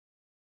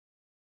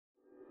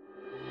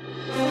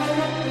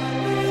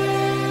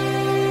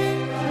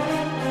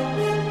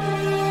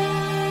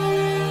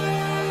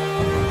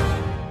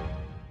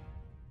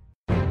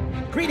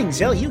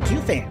Greetings,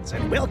 LUQ fans,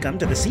 and welcome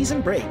to the season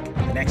break.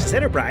 The Nexus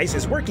Enterprise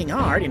is working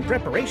hard in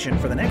preparation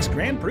for the next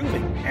Grand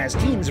Proving, as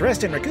teams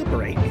rest and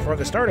recuperate before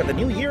the start of the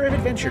new year of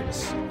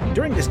adventures.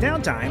 During this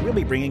downtime, we'll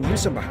be bringing you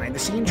some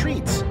behind-the-scene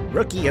treats,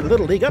 rookie and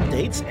Little League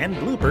updates, and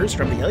bloopers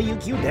from the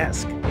LUQ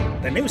desk.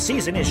 The new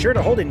season is sure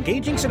to hold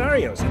engaging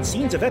scenarios and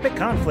scenes of epic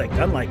conflict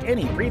unlike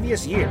any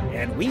previous year,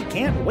 and we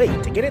can't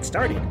wait to get it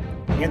started.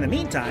 In the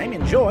meantime,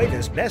 enjoy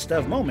this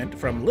best-of moment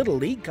from Little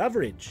League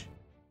coverage.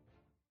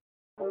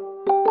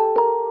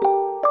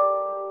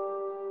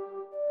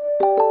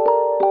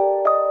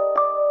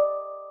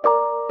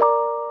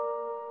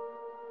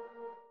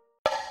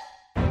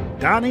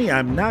 Donnie,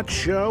 I'm not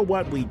sure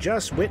what we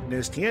just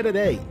witnessed here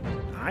today.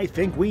 I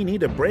think we need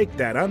to break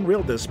that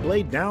Unreal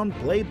display down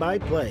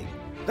play-by-play.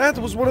 That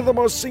was one of the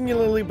most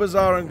singularly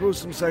bizarre and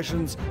gruesome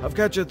sessions of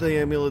Catch the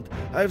Amulet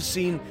I've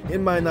seen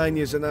in my 9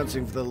 years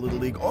announcing for the Little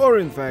League, or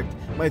in fact,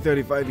 my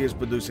 35 years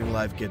producing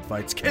live kid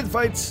fights. Kid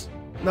fights!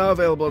 Now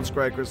available on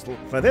Scry Crystal.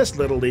 For this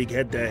Little League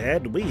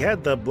head-to-head, we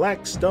had the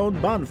Blackstone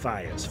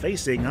Bonfires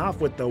facing off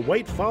with the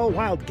Whitefall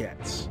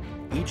Wildcats.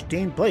 Each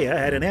team player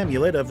had an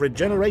amulet of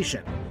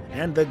regeneration,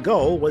 and the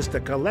goal was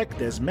to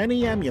collect as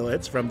many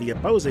amulets from the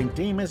opposing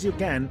team as you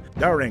can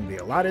during the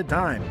allotted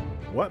time.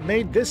 What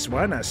made this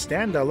one a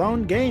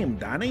standalone game,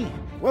 Donnie?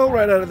 Well,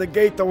 right out of the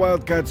gate, the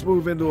Wildcats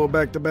move into a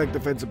back-to-back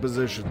defensive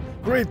position.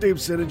 Great team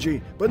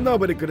synergy, but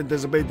nobody could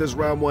anticipate this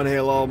round one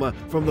Hail Alma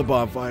from the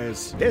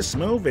Bonfires. This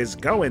move is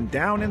going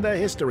down in the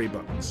history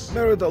books.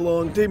 Merritt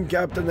along, team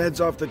captain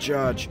heads off the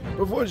charge.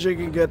 Before she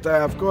can get to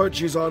half court,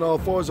 she's on all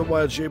fours and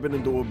wild shaping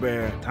into a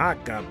bear.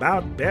 Talk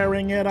about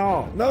bearing it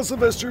all. Now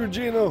Sylvester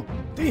Regino,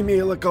 team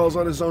healer calls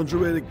on his own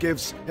druidic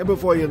gifts, and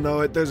before you know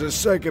it, there's a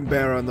second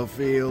bear on the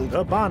field.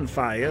 The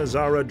Bonfires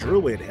are a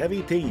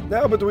druid-heavy team.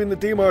 Now between the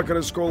team arc and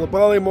a scroll of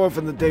polymorph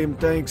and the team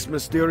tanks,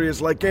 mysterious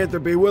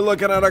lycanthropy, we're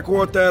looking at a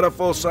quartet of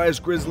full-size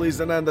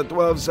grizzlies in under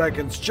 12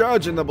 seconds,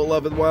 charging the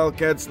beloved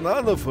Wildcats,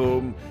 none of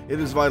whom, it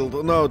is vital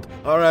to note,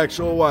 are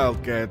actual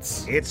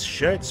Wildcats. It's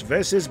shirts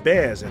versus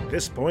bears at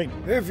this point.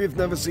 If you've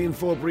never seen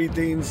four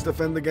preteens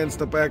defend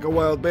against a pack of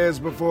wild bears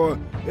before,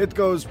 it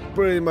goes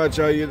pretty much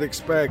how you'd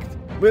expect.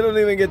 We don't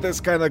even get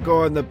this kind of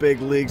gore in the big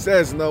leagues.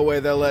 There's no way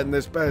they're letting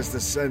this pass the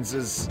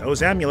senses.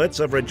 Those amulets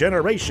of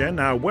regeneration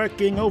are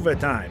working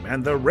overtime,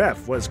 and the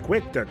ref was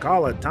quick to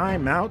call a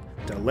timeout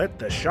to let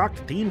the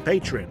shocked team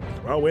patron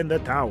throw in the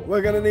towel.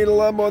 We're gonna need a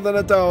lot more than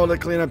a towel to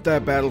clean up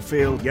that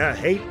battlefield. You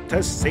hate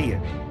to see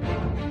it.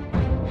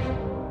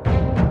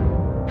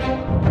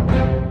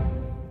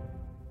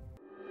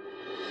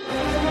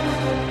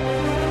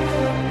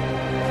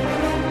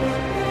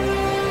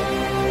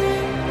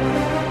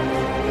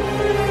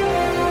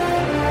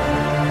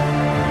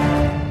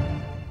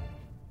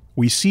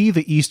 We see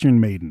the Eastern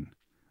Maiden,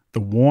 the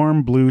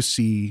warm blue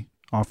sea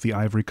off the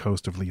ivory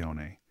coast of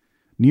Leone,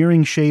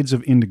 nearing shades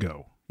of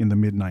indigo in the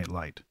midnight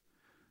light.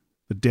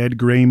 The dead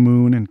gray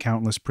moon and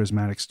countless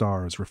prismatic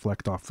stars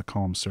reflect off the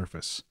calm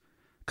surface,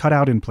 cut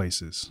out in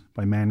places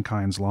by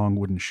mankind's long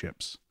wooden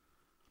ships.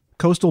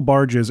 Coastal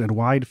barges and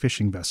wide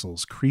fishing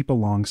vessels creep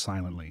along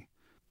silently.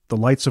 The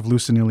lights of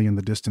Lucinili in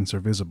the distance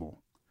are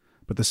visible,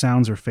 but the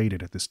sounds are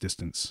faded at this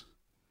distance.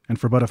 And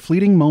for but a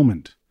fleeting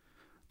moment,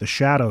 the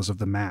shadows of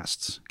the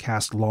masts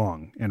cast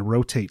long and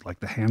rotate like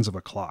the hands of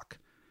a clock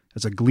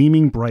as a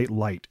gleaming bright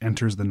light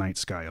enters the night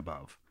sky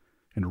above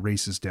and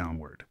races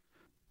downward.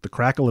 The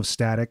crackle of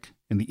static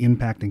and the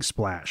impacting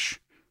splash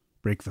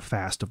break the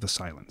fast of the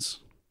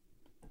silence.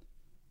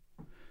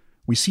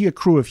 We see a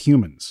crew of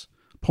humans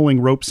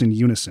pulling ropes in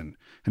unison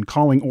and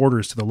calling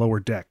orders to the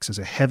lower decks as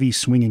a heavy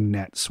swinging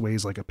net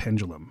sways like a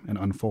pendulum and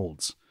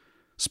unfolds,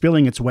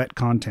 spilling its wet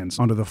contents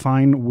onto the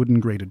fine wooden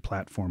grated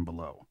platform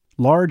below.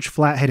 Large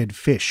flat-headed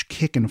fish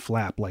kick and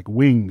flap like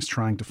wings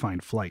trying to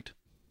find flight.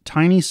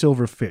 Tiny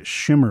silver fish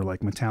shimmer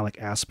like metallic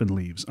aspen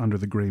leaves under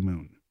the gray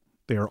moon.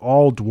 They are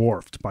all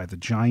dwarfed by the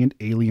giant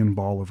alien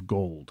ball of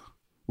gold,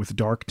 with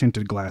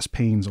dark-tinted glass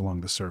panes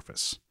along the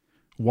surface.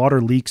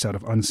 Water leaks out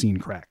of unseen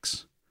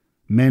cracks.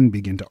 Men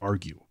begin to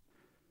argue.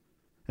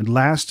 And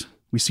last,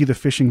 we see the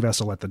fishing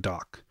vessel at the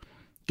dock.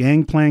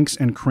 Gangplanks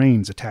and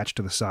cranes attached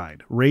to the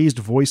side. Raised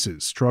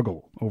voices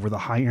struggle over the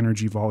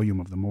high-energy volume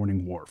of the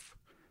morning wharf.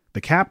 The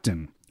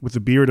captain, with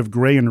a beard of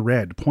gray and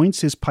red,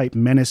 points his pipe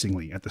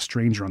menacingly at the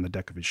stranger on the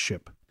deck of his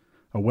ship.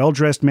 A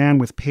well-dressed man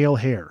with pale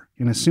hair,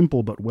 in a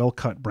simple but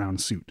well-cut brown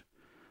suit.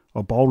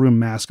 A ballroom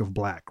mask of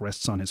black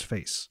rests on his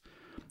face,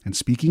 and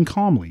speaking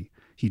calmly,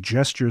 he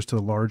gestures to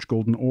the large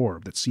golden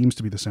orb that seems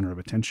to be the center of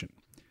attention.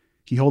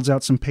 He holds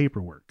out some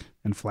paperwork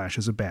and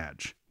flashes a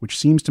badge, which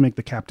seems to make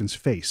the captain's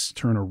face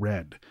turn a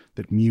red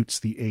that mutes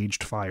the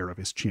aged fire of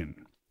his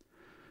chin.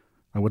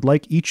 I would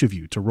like each of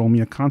you to roll me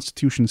a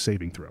Constitution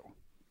saving throw.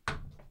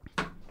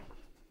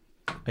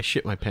 I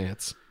shit my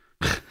pants.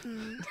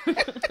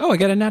 Oh, I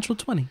got a natural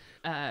 20.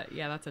 Yeah,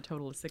 that's a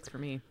total of 6 for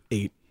me.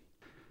 8.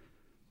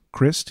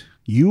 Christ,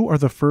 you are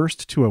the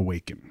first to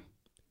awaken.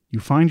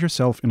 You find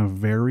yourself in a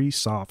very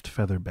soft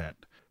feather bed.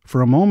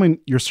 For a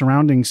moment, your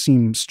surroundings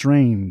seem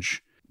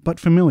strange,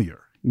 but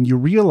familiar. You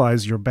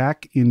realize you're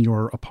back in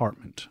your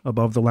apartment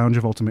above the Lounge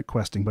of Ultimate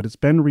Questing, but it's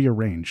been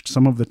rearranged.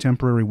 Some of the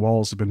temporary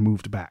walls have been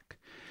moved back,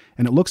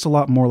 and it looks a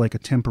lot more like a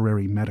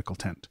temporary medical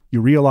tent.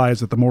 You realize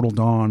that the Mortal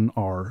Dawn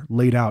are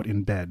laid out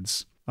in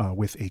beds,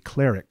 with a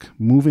cleric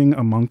moving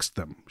amongst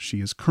them.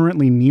 She is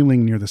currently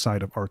kneeling near the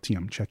side of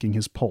Artyom, checking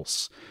his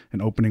pulse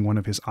and opening one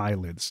of his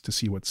eyelids to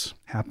see what's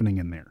happening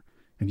in there.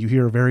 And you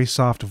hear a very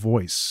soft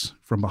voice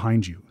from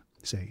behind you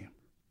say,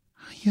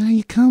 Are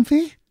you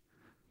comfy?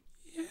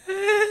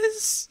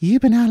 Yes.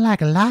 You've been out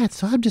like a light,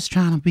 so I'm just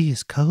trying to be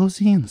as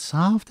cozy and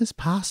soft as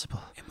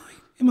possible.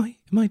 Am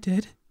I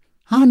dead?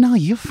 Oh no,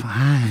 you're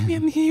fine.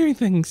 I'm hearing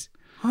things.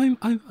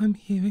 I'm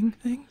hearing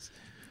things.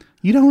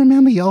 You don't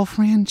remember your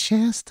friend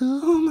Chester?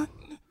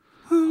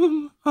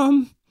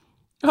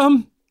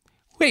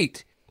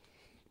 Wait.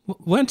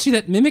 Weren't you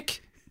that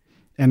mimic?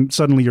 and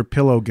suddenly your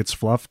pillow gets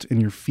fluffed and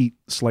your feet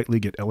slightly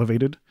get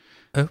elevated.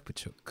 Oh,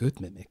 but you're a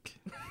good mimic.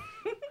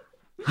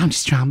 I'm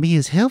just trying to be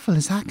as helpful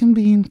as I can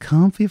be and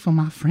comfy for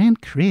my friend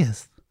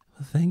Chris.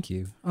 Well, thank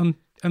you.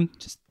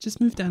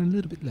 Just move down a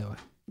little bit lower.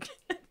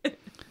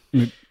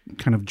 And it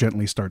kind of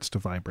gently starts to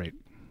vibrate.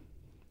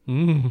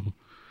 Mm.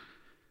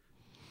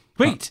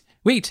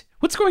 Wait,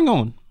 what's going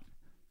on?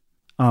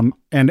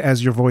 And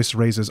as your voice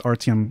raises,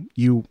 Artyom,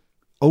 you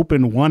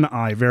open one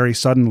eye very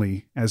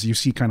suddenly as you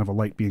see kind of a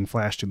light being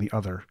flashed in the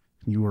other.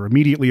 You are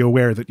immediately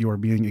aware that you are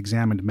being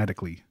examined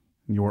medically.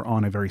 You are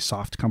on a very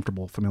soft,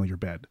 comfortable, familiar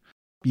bed.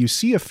 You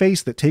see a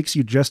face that takes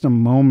you just a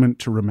moment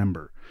to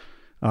remember.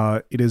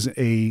 It is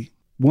a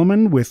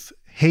woman with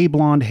hay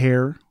blonde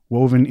hair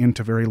woven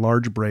into very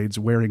large braids,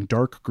 wearing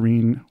dark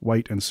green,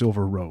 white, and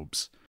silver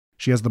robes.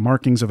 She has the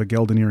markings of a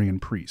Geldonerian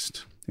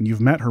priest, and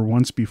you've met her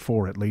once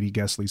before at Lady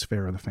Gesley's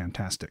Fair of the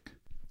Fantastic.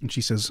 And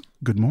she says,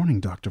 "Good morning,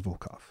 Dr.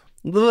 Volkov."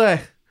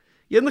 Давай.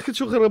 Я не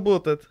хочу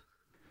работать.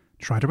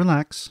 Try to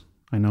relax.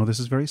 I know this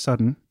is very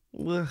sudden.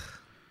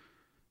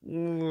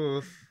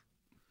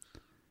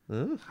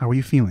 How are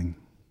you feeling?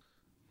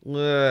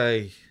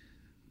 Ay,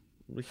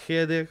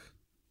 headache.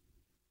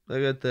 I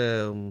got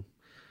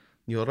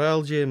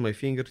neuralgia in my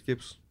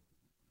fingertips.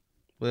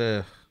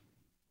 I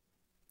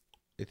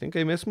think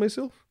I messed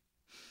myself.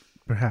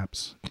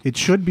 Perhaps. It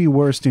should be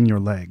worse in your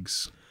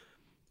legs.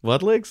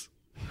 What legs?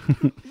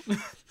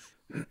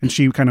 And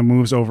she kind of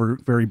moves over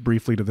very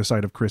briefly to the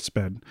side of Chris'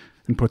 bed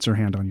and puts her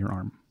hand on your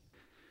arm.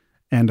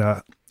 And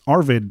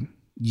Arvid,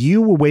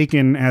 you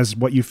awaken as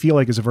what you feel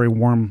like is a very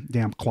warm,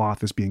 damp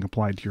cloth is being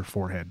applied to your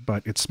forehead,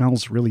 but it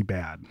smells really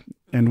bad.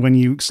 And when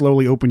you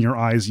slowly open your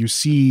eyes, you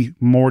see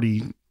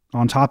Morty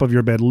on top of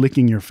your bed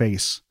licking your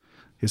face,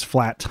 his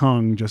flat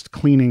tongue just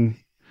cleaning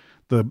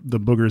the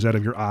boogers out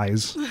of your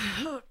eyes.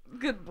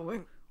 Good boy.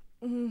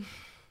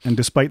 And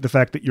despite the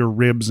fact that your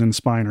ribs and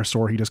spine are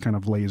sore, he just kind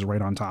of lays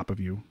right on top of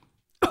you.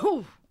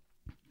 Oh.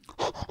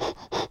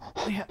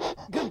 Yeah,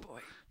 good boy.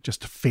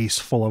 Just a face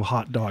full of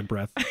hot dog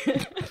breath.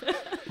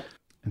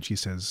 And she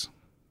says,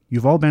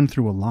 "You've all been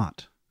through a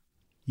lot.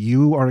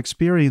 You are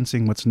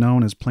experiencing what's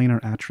known as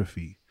planar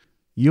atrophy.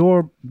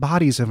 Your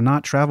bodies have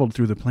not traveled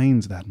through the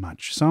planes that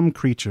much. Some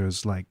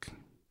creatures, like,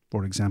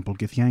 for example,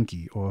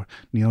 Githyanki or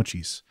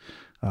Neochis,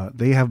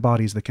 they have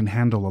bodies that can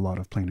handle a lot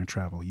of planar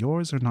travel.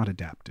 Yours are not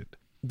adapted."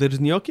 There's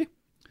gnocchi?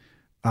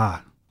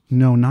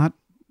 No, not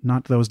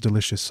those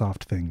delicious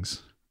soft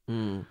things.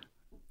 I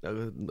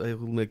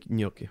will make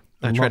gnocchi.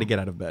 I try to get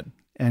out of bed.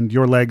 And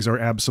your legs are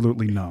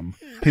absolutely numb.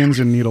 Pins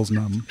and needles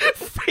numb.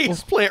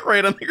 Face plant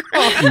right on the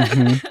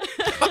ground.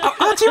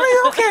 Auntie, are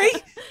you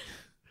okay?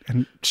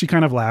 And she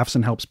kind of laughs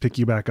and helps pick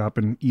you back up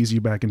and ease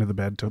you back into the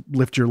bed to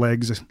lift your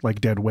legs like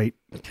dead weight.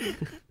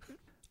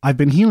 "I've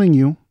been healing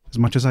you as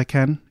much as I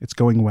can. It's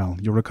going well.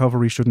 Your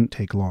recovery shouldn't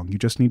take long. You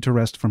just need to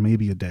rest for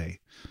maybe a day."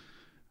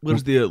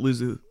 Where's the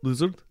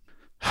lizard?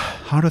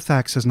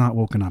 Haruthax has not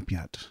woken up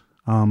yet.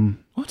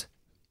 What?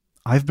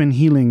 I've been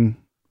healing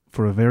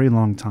for a very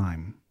long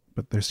time,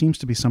 but there seems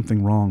to be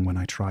something wrong when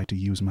I try to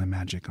use my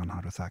magic on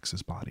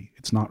Haruthax's body.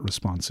 It's not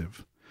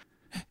responsive.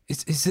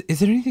 Is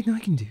there anything I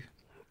can do?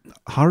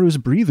 Haru's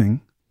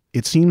breathing.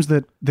 It seems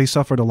that they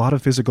suffered a lot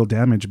of physical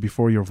damage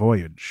before your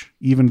voyage.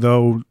 Even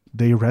though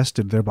they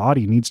rested, their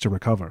body needs to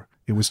recover.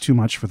 It was too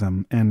much for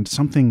them, and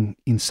something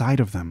inside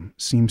of them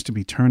seems to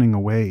be turning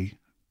away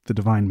the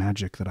divine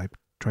magic that I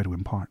try to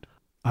impart.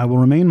 I will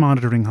remain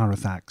monitoring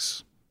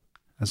Haruthax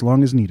as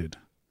long as needed.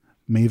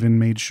 Maven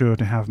made sure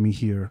to have me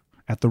here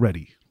at the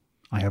ready.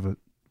 I have a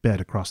bed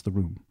across the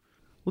room.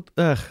 What?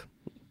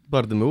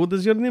 Pardon me, what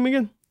is your name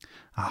again?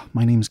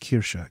 My name's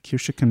Kirsha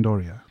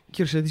Kandoria.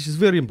 Kirsha, this is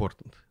very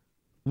important.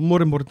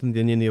 More important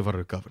than any of our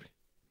recovery.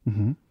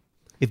 Mm-hmm.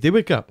 If they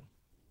wake up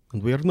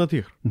and we are not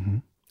here, Mm-hmm.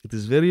 it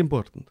is very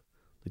important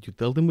that you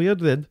tell them we are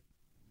dead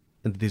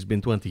and it has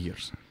been 20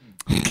 years.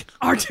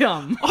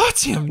 Artyom.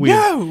 Artyom, We-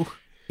 no!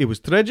 It was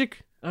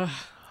tragic.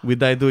 We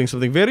died doing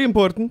something very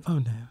important. Oh,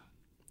 no.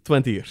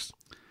 20 years.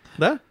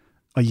 Da?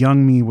 A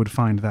young me would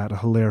find that a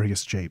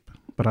hilarious jape,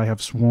 but I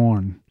have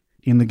sworn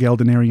in the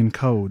Geldonerian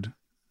code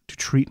to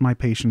treat my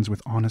patients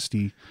with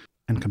honesty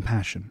and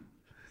compassion.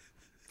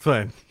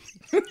 Fine.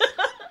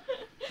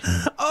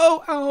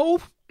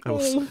 Oh,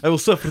 I will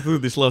suffer through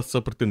this last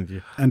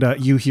opportunity. And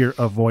you hear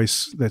a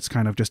voice that's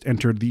kind of just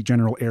entered the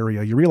general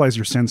area. You realize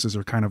your senses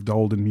are kind of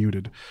dulled and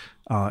muted.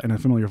 And a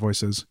familiar voice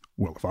says,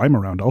 "Well, if I'm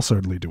around, I'll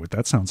certainly do it.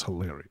 That sounds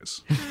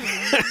hilarious."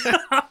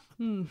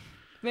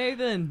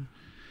 Nathan.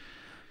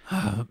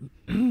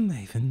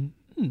 Nathan.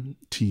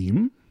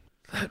 Team?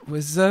 That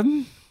was, I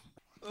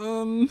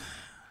don't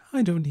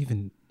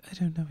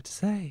know what to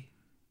say.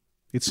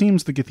 It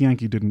seems the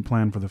Githyanki didn't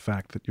plan for the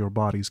fact that your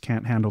bodies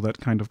can't handle that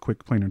kind of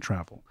quick planar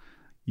travel.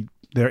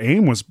 Their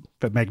aim was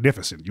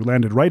magnificent. You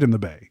landed right in the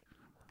bay.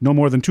 No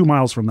more than 2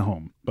 miles from the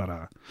home.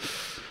 But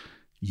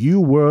you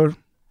were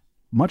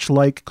much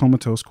like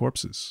comatose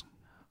corpses.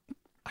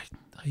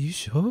 Are you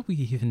sure we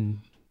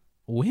even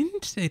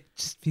went? It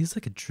just feels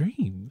like a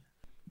dream.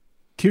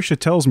 Kirsha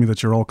tells me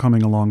that you're all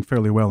coming along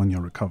fairly well in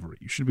your recovery.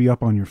 You should be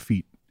up on your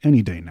feet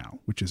any day now,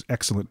 which is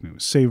excellent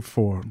news, save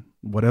for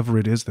whatever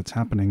it is that's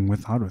happening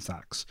with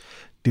Haruthax.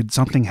 Did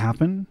something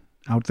happen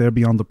out there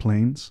beyond the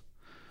plains?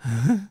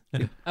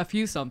 A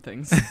few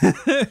somethings.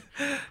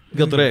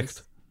 Got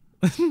wrecked.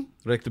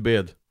 Wrecked the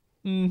bed.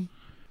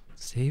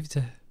 Saved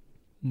an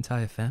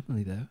entire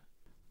family, though.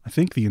 I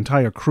think the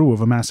entire crew of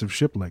a massive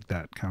ship like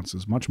that counts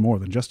as much more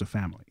than just a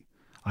family.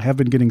 I have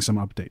been getting some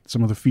updates.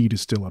 Some of the feed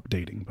is still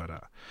updating, but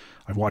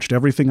I've watched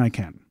everything I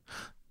can.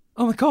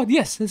 Oh my god,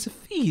 yes, there's a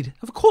feed.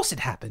 Of course it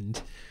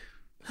happened.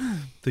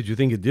 Did you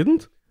think it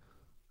didn't?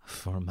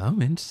 For a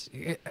moment.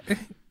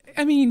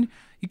 I mean,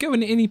 you go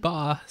into any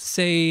bar,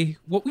 say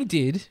what we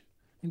did,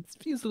 it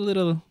feels a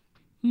little,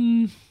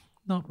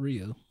 not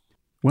real.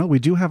 Well, we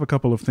do have a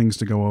couple of things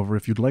to go over.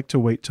 If you'd like to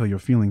wait till you're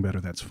feeling better,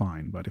 that's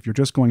fine. But if you're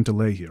just going to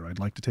lay here, I'd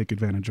like to take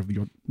advantage of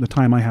the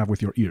time I have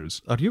with your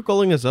ears. Are you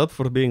calling us out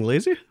for being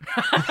lazy?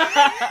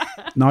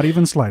 Not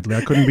even slightly.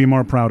 I couldn't be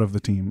more proud of the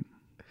team.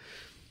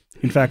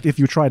 In fact, if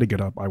you try to get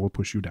up, I will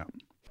push you down.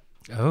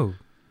 Oh,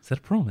 is that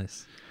a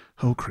promise?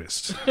 Oh,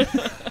 Christ.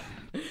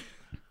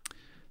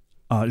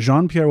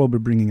 Jean-Pierre will be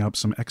bringing up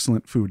some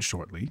excellent food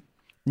shortly.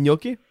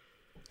 Gnocchi?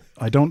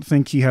 I don't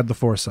think he had the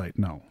foresight,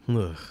 no.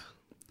 Ugh.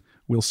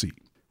 We'll see.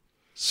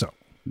 So,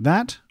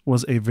 that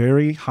was a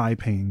very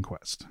high-paying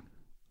quest.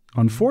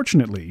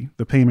 Unfortunately,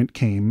 the payment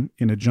came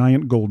in a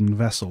giant golden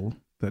vessel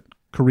that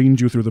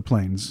careened you through the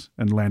plains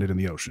and landed in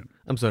the ocean.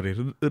 I'm sorry,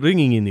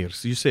 ringing in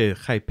ears. You say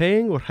high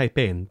paying or high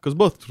paying? Because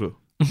both true.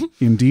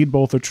 Indeed,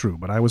 both are true,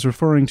 but I was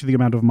referring to the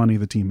amount of money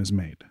the team has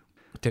made.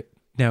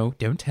 No,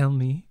 don't tell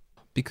me.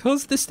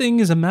 Because this thing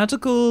is a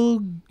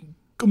magical,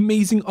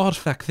 amazing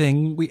artifact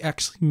thing, we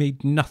actually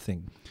made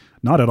nothing.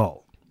 Not at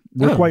all.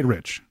 We're quite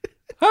rich.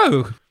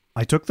 Oh!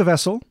 I took the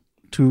vessel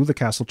to the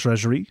castle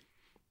treasury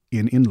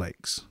in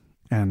Lakes,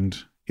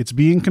 and it's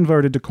being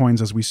converted to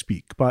coins as we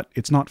speak, but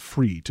it's not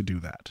free to do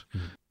that.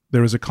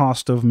 There is a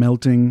cost of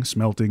melting,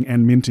 smelting,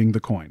 and minting the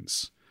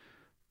coins.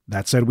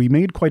 That said, we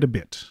made quite a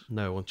bit.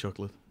 Now I want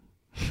chocolate.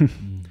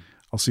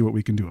 I'll see what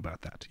we can do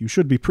about that. You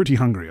should be pretty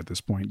hungry at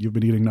this point. You've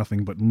been eating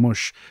nothing but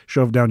mush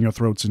shoved down your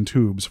throats in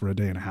tubes for a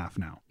day and a half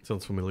now.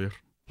 Sounds familiar.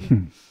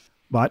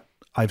 But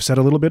I've set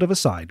a little bit of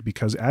aside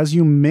because, as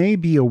you may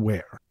be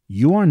aware,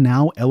 you are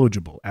now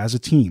eligible as a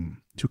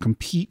team to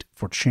compete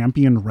for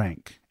champion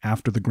rank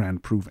after the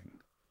Grand Proving.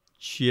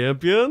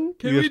 Champion?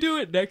 Can we do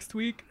it next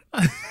week?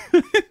 I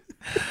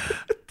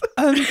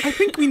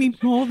think we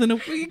need more than a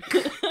week.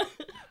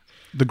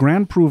 The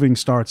Grand Proving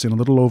starts in a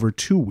little over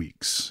 2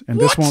 weeks, and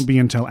this won't be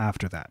until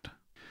after that.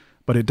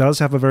 But it does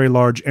have a very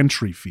large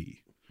entry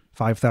fee,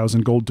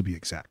 5,000 gold to be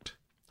exact.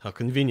 How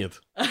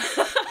convenient.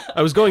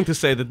 I was going to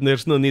say that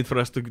there's no need for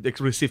us to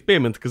receive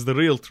payment because the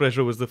real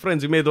treasure was the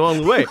friends we made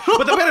along the way.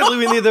 But apparently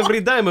we need every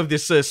dime of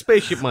this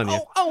spaceship money.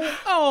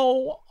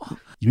 Oh.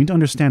 You need to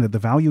understand that the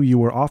value you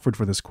were offered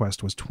for this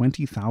quest was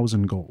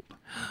 20,000 gold.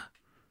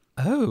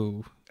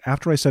 Oh.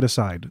 After I set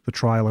aside the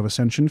trial of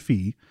Ascension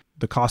fee,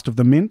 the cost of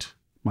the mint,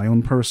 my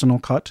own personal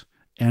cut,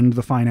 and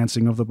the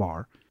financing of the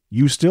bar,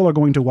 you still are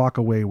going to walk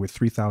away with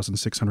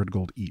 3,600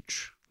 gold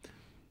each.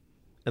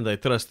 And I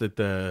trust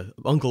that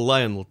Uncle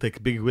Lion will take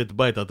a big wet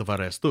bite out of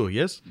our ass too,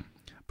 yes?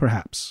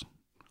 Perhaps.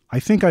 I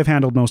think I've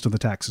handled most of the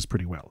taxes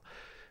pretty well.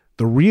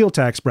 The real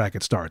tax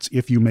bracket starts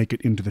if you make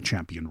it into the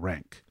champion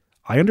rank.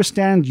 I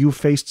understand you've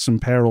faced some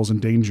perils and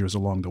dangers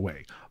along the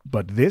way,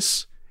 but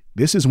this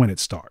is when it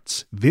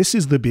starts. This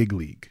is the big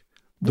league.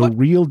 The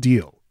real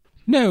deal.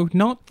 No,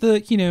 not the,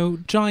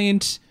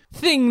 giant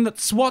thing that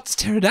swats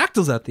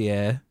pterodactyls out the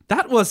air.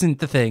 That wasn't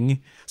the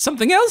thing.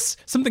 Something else?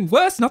 Something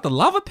worse? Not the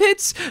lava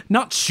pits?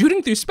 Not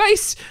shooting through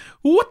space?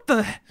 What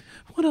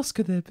else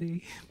could there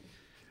be?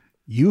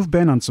 You've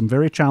been on some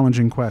very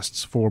challenging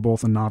quests for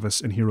both a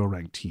novice and hero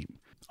rank team.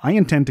 I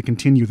intend to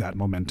continue that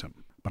momentum.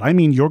 But I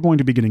mean, you're going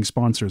to be getting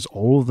sponsors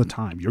all the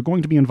time. You're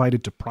going to be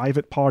invited to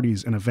private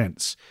parties and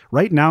events.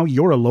 Right now,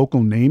 you're a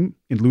local name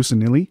in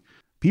Lucinilli.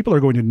 People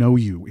are going to know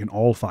you in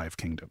all 5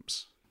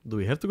 kingdoms. Do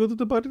we have to go to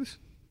the parties?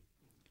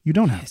 You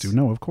don't have to.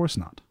 No, of course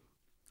not.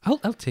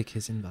 I'll take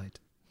his invite.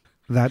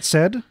 That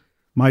said,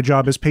 my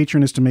job as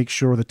patron is to make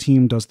sure the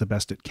team does the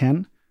best it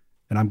can,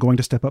 and I'm going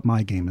to step up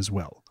my game as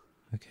well.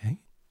 Okay.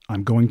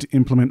 I'm going to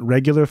implement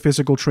regular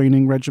physical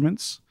training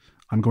regimens.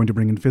 I'm going to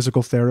bring in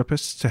physical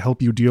therapists to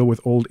help you deal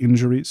with old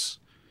injuries.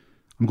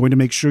 I'm going to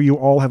make sure you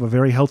all have a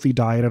very healthy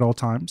diet at all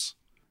times.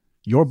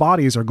 Your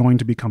bodies are going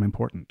to become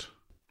important,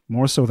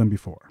 more so than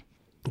before.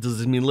 Does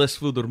this mean less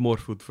food or more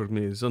food for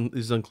me? Is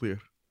unclear.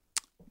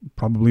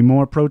 Probably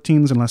more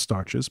proteins and less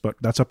starches, but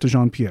that's up to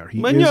Jean-Pierre.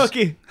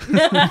 Manioki!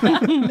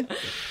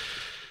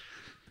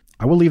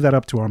 I will leave that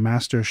up to our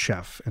master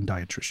chef and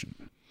dietitian.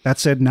 That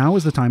said, now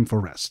is the time for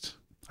rest.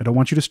 I don't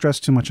want you to stress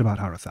too much about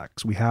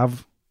Harathax. We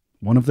have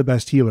one of the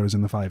best healers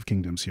in the Five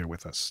Kingdoms here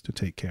with us to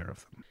take care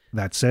of them.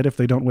 That said, if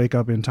they don't wake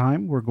up in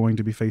time, we're going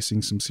to be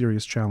facing some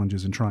serious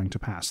challenges in trying to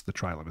pass the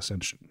Trial of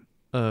Ascension.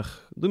 Do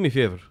me a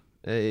favor.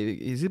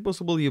 Is it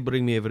possible you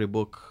bring me every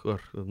book, or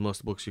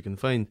most books you can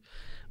find,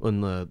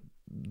 on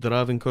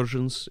Drav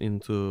incursions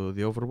into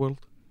the overworld?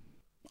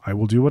 I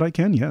will do what I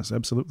can, yes,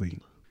 absolutely.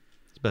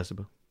 It's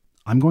possible.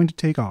 I'm going to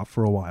take off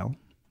for a while.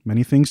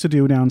 Many things to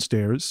do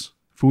downstairs.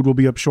 Food will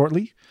be up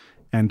shortly.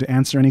 And to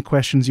answer any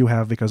questions you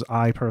have, because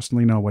I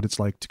personally know what it's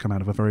like to come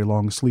out of a very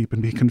long sleep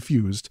and be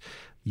confused,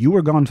 you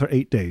were gone for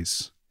 8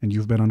 days, and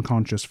you've been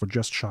unconscious for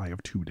just shy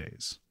of 2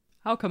 days.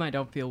 How come I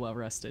don't feel well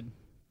rested?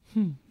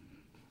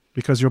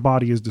 Because your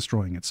body is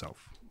destroying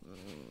itself.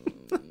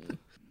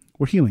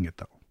 We're healing it,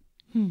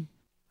 though.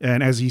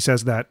 And as he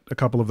says that, a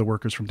couple of the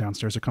workers from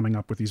downstairs are coming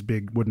up with these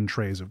big wooden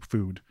trays of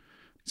food.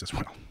 He says,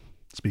 well,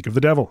 speak of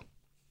the devil.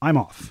 I'm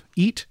off.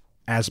 Eat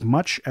as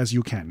much as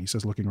you can, he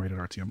says, looking right at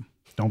Artyom.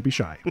 Don't be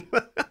shy.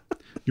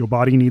 Your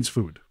body needs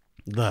food.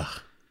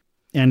 Ugh.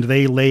 And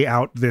they lay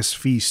out this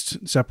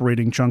feast,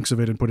 separating chunks of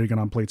it and putting it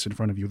on plates in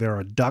front of you. There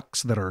are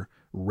ducks that are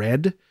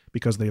red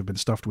because they have been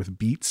stuffed with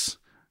beets,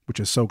 which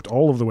is soaked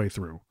all of the way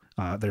through.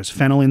 There's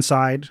fennel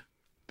inside.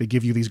 They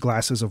give you these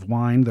glasses of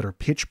wine that are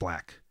pitch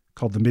black,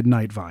 called the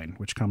Midnight Vine,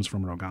 which comes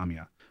from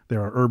Rogamia.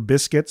 There are herb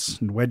biscuits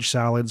and wedge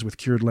salads with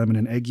cured lemon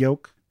and egg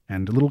yolk,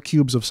 and little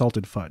cubes of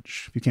salted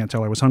fudge. If you can't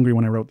tell, I was hungry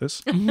when I wrote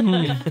this.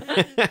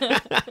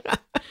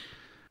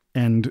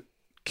 And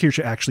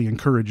Kirsha actually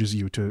encourages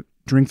you to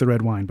drink the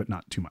red wine, but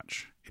not too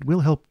much. It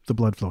will help the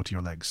blood flow to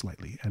your legs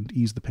slightly and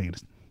ease the pain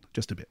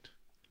just a bit.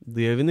 Do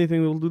you have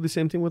anything that will do the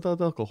same thing without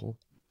alcohol?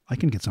 I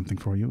can get something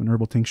for you, an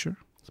herbal tincture.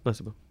 It's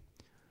possible.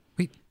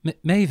 Wait,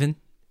 Maven.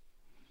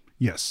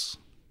 Yes.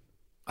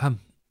 A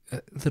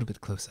little bit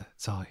closer.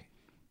 Sorry.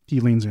 He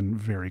leans in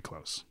very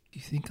close. Do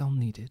you think I'll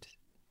need it?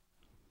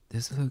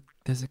 There's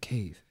a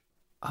cave.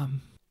 I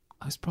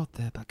was brought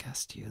there by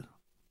Castiel.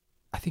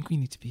 I think we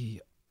need to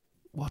be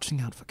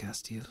watching out for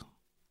Castiel,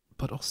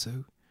 but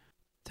also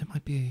there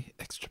might be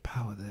extra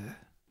power there.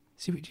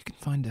 See what you can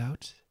find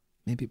out.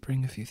 Maybe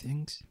bring a few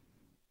things.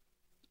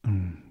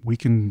 We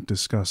can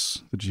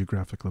discuss the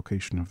geographic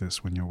location of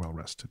this when you're well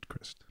rested,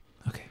 Christ.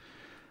 Okay.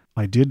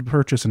 I did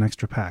purchase an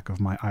extra pack of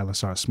my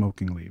Ilasar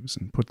smoking leaves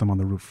and put them on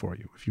the roof for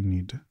you if you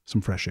need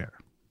some fresh air.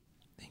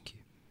 Thank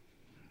you.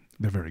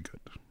 They're very good.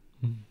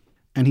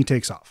 And he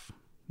takes off.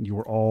 You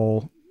are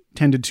all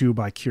tended to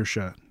by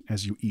Kirsha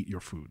as you eat your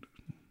food.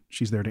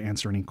 She's there to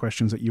answer any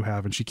questions that you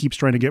have, and she keeps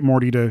trying to get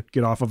Morty to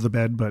get off of the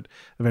bed, but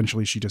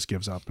eventually she just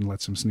gives up and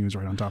lets him snooze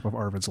right on top of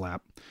Arvid's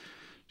lap.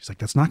 She's like,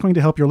 that's not going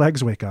to help your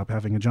legs wake up,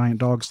 having a giant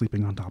dog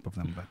sleeping on top of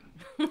them,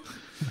 but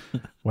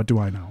what do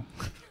I know?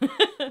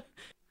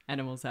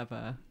 Animals have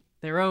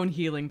their own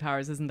healing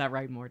powers, isn't that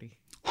right, Morty?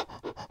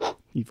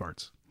 He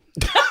farts.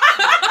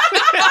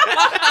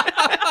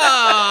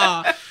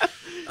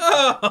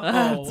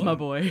 That's my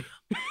boy.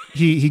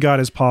 He got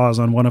his paws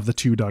on one of the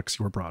 2 ducks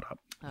you were brought up.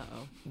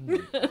 Uh-oh.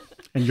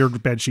 And your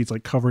bed sheet's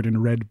like covered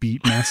in red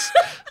beet mess.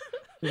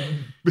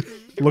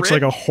 Looks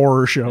like a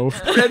horror show.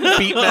 Red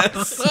beet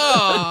mess.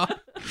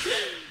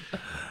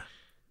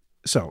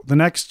 So the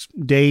next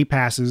day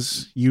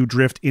passes. You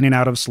drift in and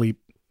out of sleep.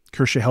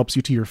 Kirsha helps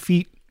you to your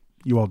feet.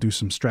 You all do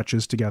some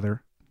stretches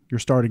together. You're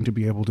starting to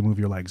be able to move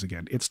your legs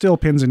again. It's still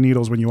pins and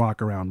needles when you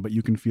walk around, but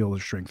you can feel the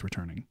strength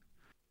returning.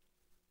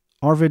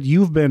 Arvid,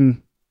 you've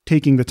been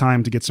taking the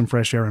time to get some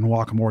fresh air and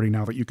walk Morty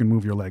now that you can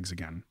move your legs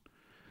again.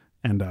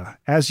 And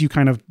as you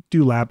kind of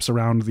do laps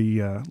around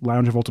the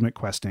Lounge of Ultimate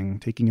Questing,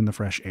 taking in the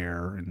fresh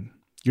air, and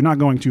you're not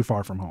going too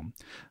far from home.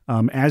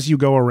 As you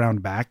go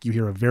around back, you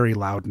hear a very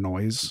loud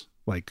noise,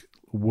 like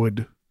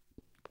wood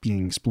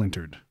being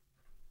splintered.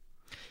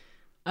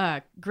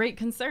 Great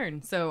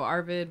concern. So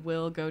Arvid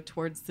will go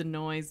towards the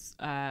noise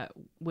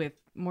with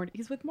Morty.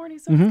 He's with Morty,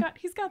 so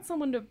he's got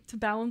someone to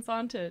balance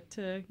on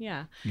to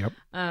yeah. Yep.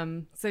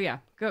 So yeah,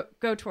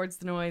 go towards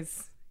the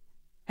noise.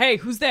 Hey,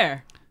 who's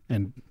there?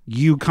 And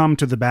you come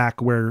to the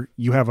back where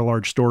you have a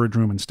large storage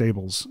room and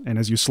stables. And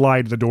as you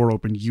slide the door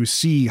open, you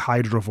see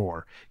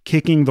Hydrovore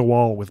kicking the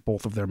wall with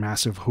both of their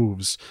massive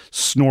hooves,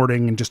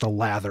 snorting and just a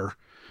lather.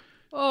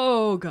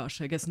 Oh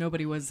gosh, I guess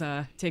nobody was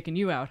taking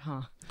you out,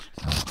 huh?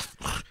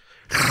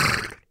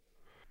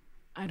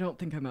 I don't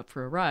think I'm up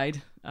for a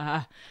ride.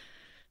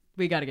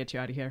 We got to get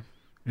you out of here.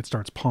 It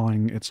starts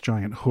pawing its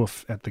giant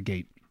hoof at the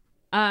gate.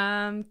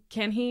 Can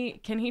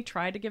he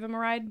try to give him a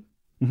ride?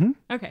 Mm-hmm.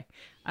 Okay.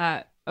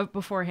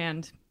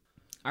 Beforehand,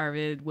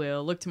 Arvid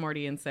will look to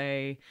Morty and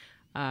say,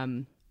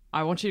 I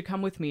want you to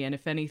come with me, and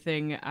if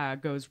anything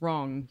goes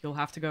wrong, you'll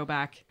have to go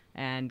back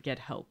and get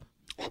help.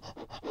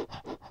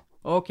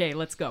 Okay,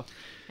 let's go.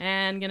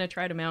 And gonna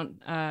try to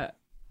mount the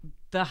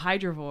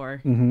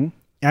Hydrovore.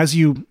 As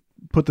you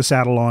put the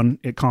saddle on,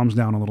 it calms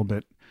down a little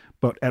bit.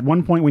 But at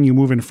one point when you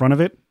move in front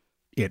of it,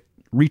 it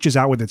reaches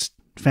out with its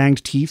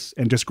fanged teeth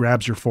and just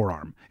grabs your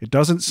forearm. It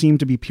doesn't seem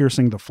to be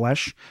piercing the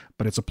flesh,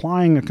 but it's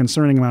applying a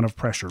concerning amount of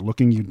pressure,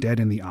 looking you dead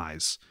in the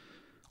eyes.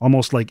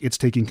 Almost like it's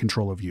taking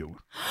control of you.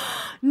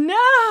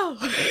 No!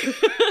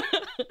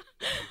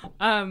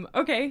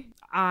 Okay.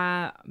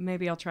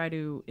 Maybe I'll try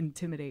to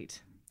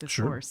intimidate this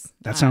horse.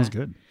 That sounds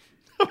good.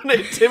 I'm gonna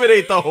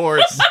intimidate the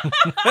horse.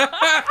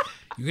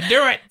 You can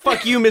do it.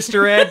 Fuck you,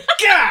 Mr. Ed.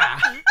 Gah!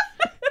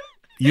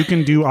 You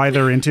can do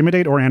either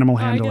intimidate or animal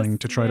I handling guess,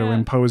 to try to yeah.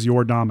 impose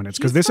your dominance,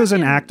 because He's this is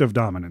an fucking- act of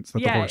dominance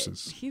that the horse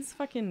is. He's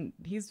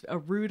a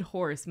rude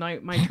horse. My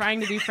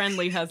trying to be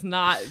friendly has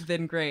not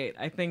been great.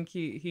 I think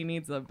he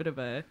needs a bit of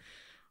the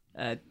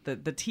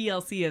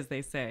TLC, as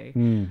they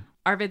say.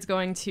 Arvid's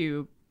going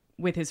to,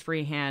 with his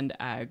free hand,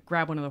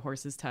 grab one of the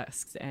horse's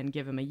tusks and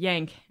give him a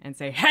yank and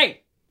say,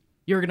 "Hey,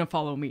 you're gonna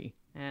follow me."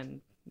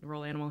 And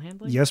roll animal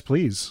handling. Yes,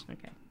 please.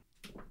 Okay.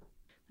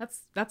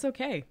 That's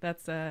okay.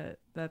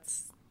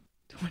 That's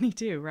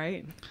 22,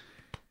 right?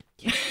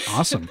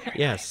 Awesome.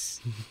 Yes.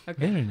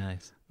 Okay. Very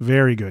nice.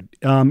 Very good.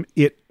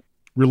 It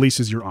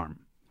releases your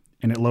arm,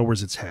 and it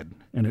lowers its head,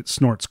 and it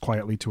snorts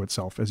quietly to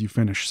itself as you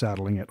finish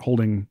saddling it,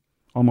 holding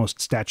almost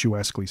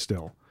statuesquely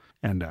still.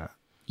 And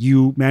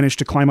you manage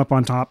to climb up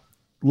on top.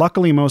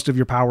 Luckily, most of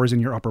your power is in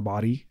your upper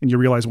body, and you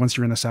realize once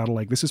you're in the saddle,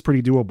 like, this is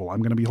pretty doable.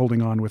 I'm going to be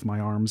holding on with my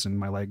arms, and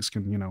my legs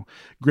can,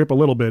 grip a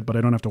little bit, but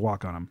I don't have to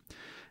walk on them.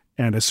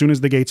 And as soon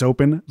as the gates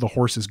open, the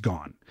horse is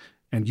gone.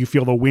 And you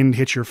feel the wind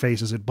hit your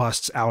face as it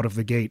busts out of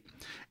the gate,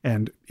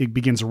 and it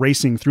begins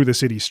racing through the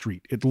city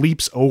street. It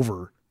leaps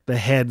over the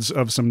heads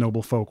of some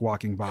noble folk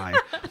walking by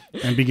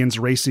and begins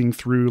racing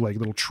through like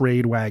little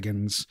trade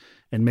wagons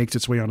and makes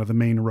its way onto the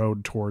main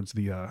road towards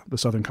the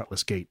Southern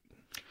Cutlass Gate.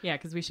 Yeah,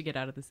 because we should get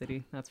out of the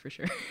city. That's for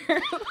sure.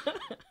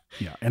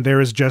 Yeah, and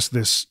there is just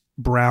this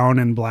brown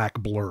and black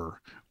blur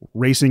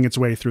racing its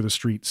way through the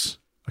streets,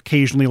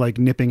 occasionally like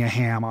nipping a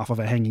ham off of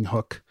a hanging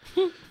hook.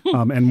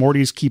 And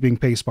Morty's keeping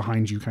pace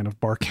behind you, kind of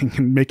barking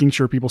and making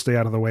sure people stay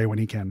out of the way when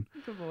he can.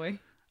 Good boy.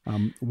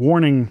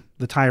 Warning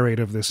the tirade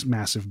of this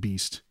massive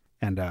beast.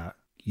 And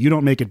you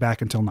don't make it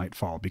back until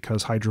nightfall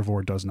because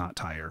Hydrovore does not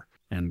tire.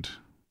 And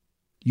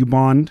you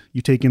bond,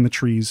 you take in the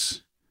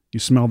trees, you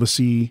smell the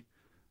sea,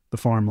 the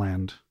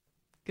farmland.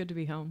 Good to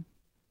be home.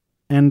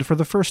 And for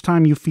the first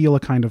time, you feel a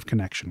kind of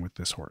connection with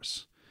this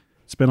horse.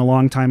 It's been a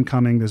long time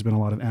coming. There's been a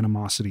lot of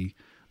animosity,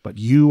 but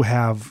you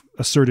have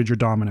asserted your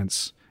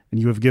dominance and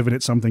you have given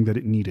it something that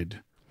it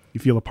needed. You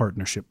feel a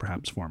partnership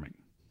perhaps forming.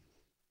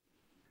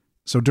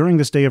 So during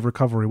this day of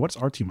recovery, what's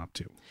our team up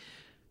to?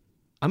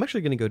 I'm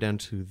actually going to go down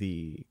to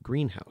the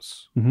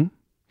greenhouse. Mm-hmm.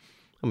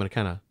 I'm going to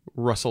kind of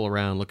rustle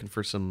around looking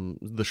for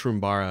the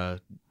Shrumbara.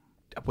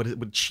 What is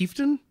it?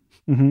 Chieftain?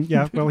 Mm-hmm.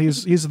 Yeah, well,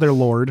 he's their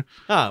lord.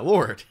 Ah,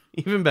 Lord.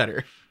 Even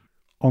better.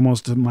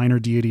 Almost a minor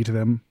deity to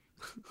them,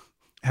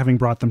 having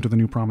brought them to the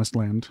new promised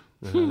land.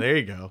 There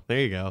you go. There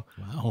you go.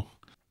 Wow.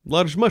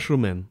 Large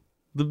mushroom man.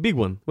 The big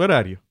one. Where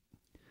are you?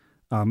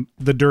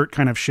 The dirt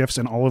kind of shifts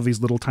and all of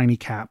these little tiny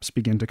caps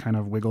begin to kind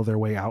of wiggle their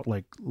way out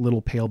like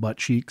little pale butt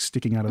cheeks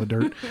sticking out of the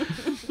dirt.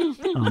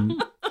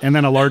 And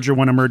then a larger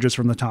one emerges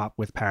from the top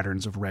with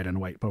patterns of red and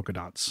white polka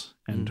dots.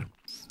 And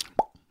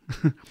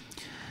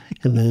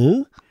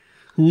Hello?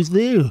 Who's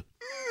there?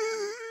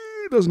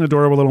 does an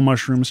adorable little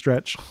mushroom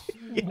stretch,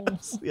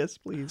 Yes,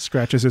 please.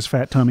 scratches his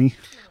fat tummy.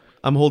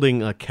 I'm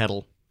holding a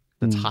kettle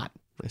that's hot.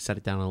 I set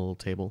it down on a little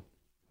table.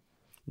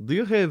 Do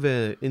you have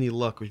any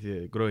luck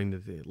with growing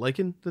the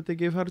lichen that they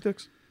gave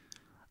Hardux?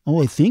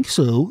 Oh, I think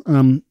so.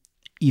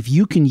 If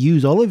you can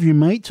use all of your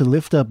might to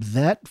lift up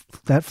that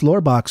floor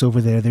box over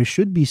there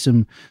should be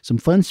some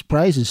fun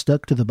surprises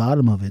stuck to the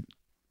bottom of it.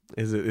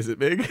 Is it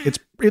big?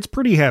 It's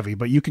pretty heavy,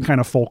 but you can kind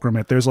of fulcrum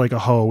it. There's like a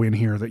hoe in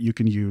here that you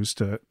can use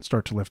to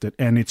start to lift it,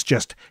 and it's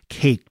just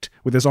caked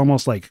with this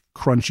almost like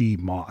crunchy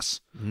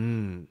moss.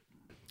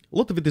 A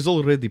lot of it is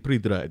already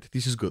pre-dried.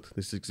 This is good.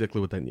 This is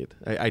exactly what I need.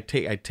 I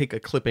take a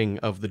clipping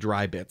of the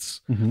dry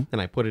bits and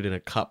I put it in a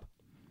cup,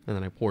 and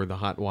then I pour the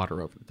hot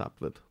water over the top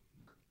of it.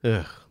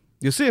 Ugh.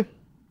 You see,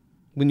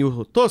 when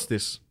you toast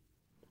this,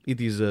 it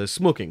is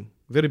smoking.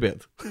 Very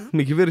bad.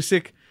 Make you very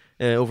sick.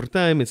 Over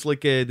time, it's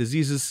like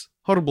diseases,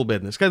 horrible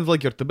badness, kind of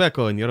like your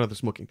tobacco and your other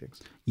smoking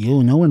things.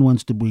 Yo, no one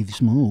wants to breathe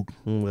smoke.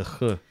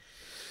 Ugh.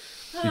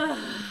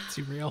 Is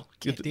he real?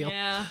 Can't deal.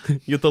 Yeah.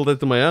 You told that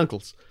to my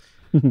uncles.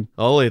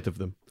 All 8 of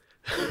them.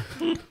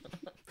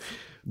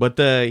 But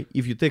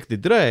if you take the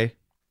dry,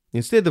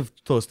 instead of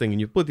toasting and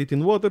you put it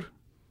in water,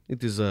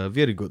 it is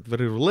very good,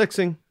 very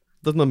relaxing,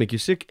 does not make you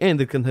sick, and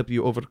it can help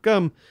you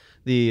overcome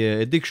the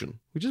addiction,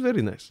 which is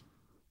very nice.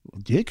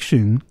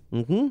 Addiction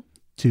Mm-hmm.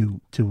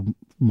 to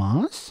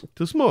moss?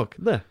 To smoke,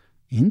 there.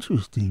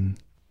 Interesting.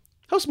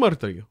 How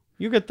smart are you?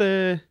 You got,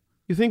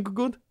 you think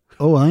good?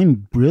 Oh,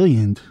 I'm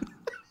brilliant.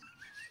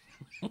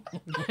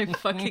 I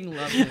fucking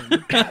love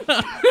him.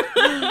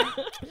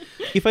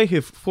 If I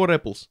have 4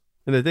 apples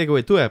and I take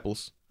away 2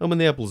 apples, how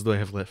many apples do I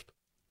have left?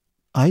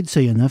 I'd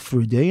say enough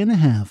for a day and a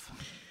half.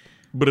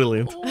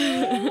 Brilliant.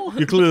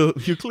 You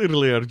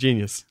clearly are a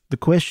genius. The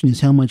question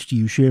is, how much do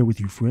you share with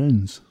your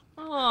friends?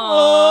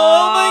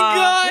 Oh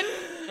my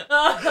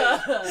god!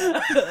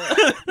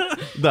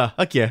 Da,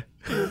 okay.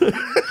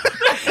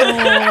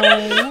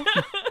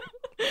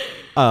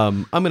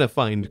 I'm gonna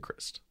find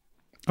Chris.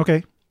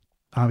 Okay.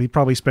 He's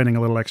probably spending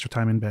a little extra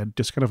time in bed,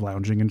 just kind of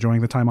lounging,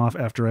 enjoying the time off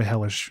after a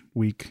hellish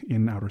week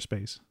in outer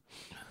space.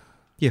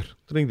 Here,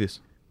 drink this.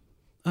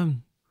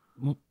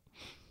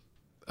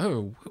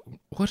 Oh,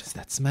 what is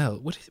that smell?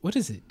 What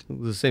is it?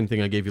 The same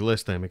thing I gave you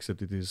last time,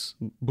 except it is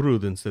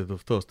brewed instead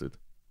of toasted.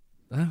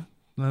 What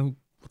the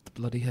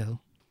bloody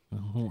hell?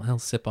 I'll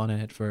sip on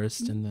it at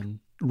first, and then...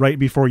 Right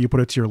before you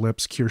put it to your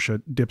lips,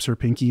 Kirsha dips her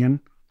pinky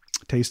in,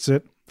 tastes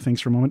it,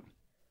 thinks for a moment.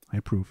 I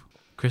approve.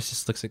 Chris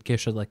just looks at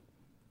Kirsha like,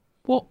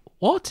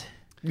 What?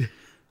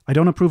 I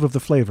don't approve of the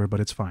flavor, but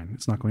it's fine.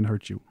 It's not going to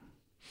hurt you.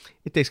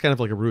 It tastes kind of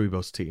like a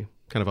rooibos tea,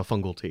 kind of a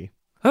fungal tea.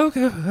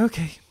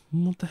 Okay.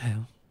 What the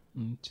hell?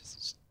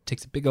 Just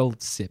takes a big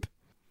old sip.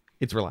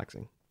 It's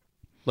relaxing,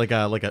 like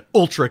a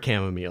ultra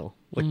chamomile,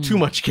 like too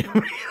much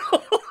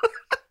chamomile.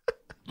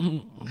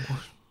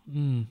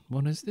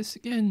 What is this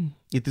again?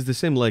 It is the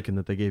same lichen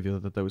that I gave you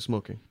that I was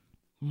smoking.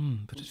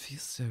 But it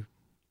feels so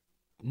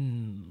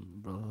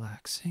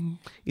relaxing.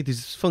 It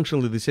is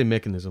functionally the same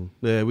mechanism.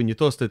 When you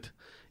toast it,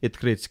 it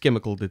creates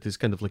chemical that is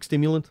kind of like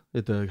stimulant,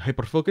 it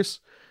hyperfocus.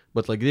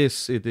 But like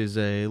this, it is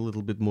a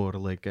little bit more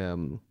like,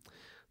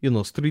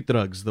 street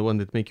drugs, the one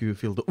that make you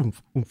feel the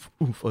oomph, oomph,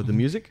 oomph of the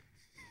music.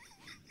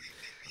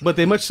 But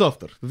they're much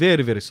softer,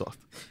 very, very soft.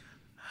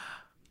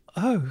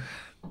 Oh.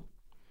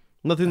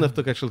 Not enough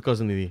to actually cause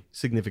any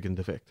significant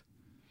effect.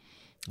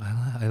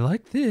 I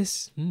like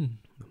this.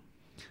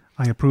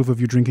 I approve of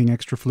you drinking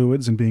extra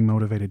fluids and being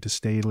motivated to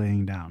stay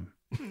laying down.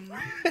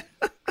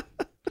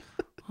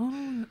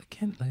 I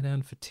can't lay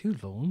down for too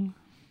long.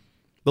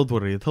 Don't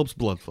worry, it helps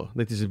blood flow.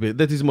 That is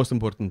the most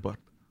important part.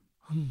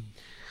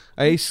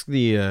 I asked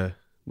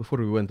before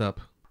we went up,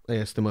 I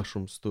asked the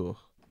mushrooms to,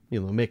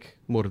 make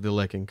more of the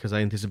lichen, because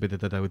I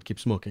anticipated that I would keep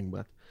smoking,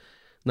 but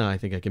now I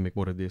think I can make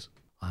more of this.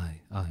 I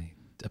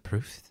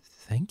approve.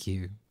 Thank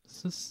you.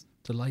 This is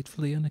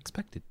delightfully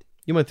unexpected.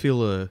 You might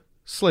feel a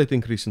slight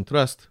increase in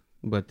trust,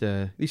 but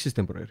this is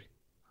temporary.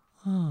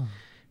 Oh.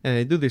 And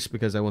I do this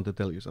because I want to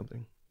tell you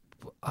something.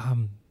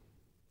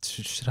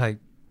 Should I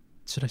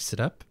sit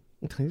up?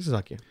 This is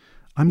okay.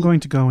 I'm going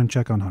to go and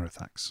check on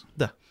Harathax.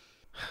 Da.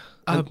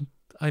 I'm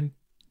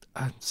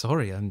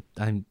sorry.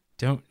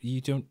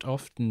 You don't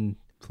often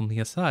pull me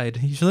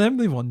aside. Usually I'm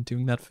the one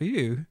doing that for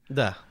you.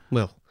 Da.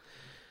 Well,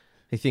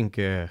 I think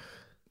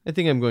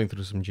I'm going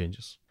through some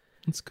changes.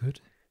 That's good.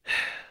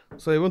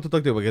 So I want to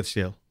talk to you about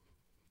Getziel.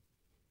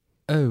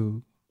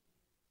 Oh.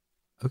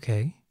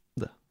 Okay.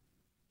 Da.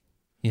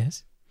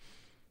 Yes?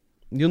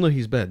 You know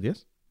he's bad,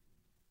 yes?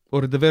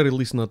 Or at the very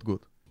least not good.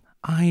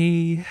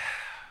 I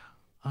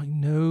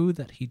know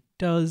that he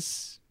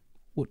does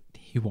what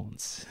he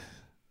wants.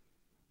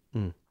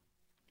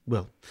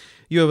 Well,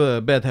 you have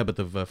a bad habit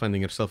of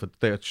finding yourself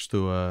attached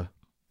to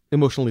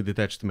emotionally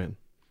detached men.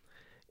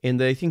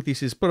 And I think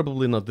this is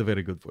probably not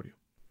very good for you.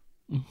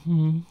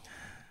 Mm-hmm.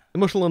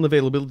 Emotional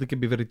unavailability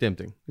can be very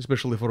tempting,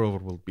 especially for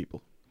overworld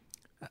people.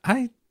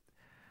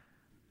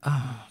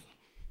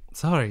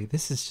 Sorry,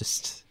 this is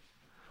just...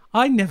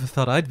 I never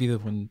thought I'd be the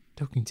one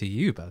talking to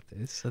you about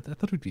this. I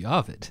thought it would be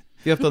Arvid.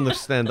 You have to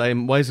understand, I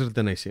am wiser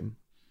than I seem.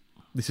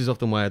 This is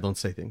often why I don't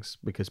say things,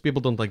 because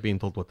people don't like being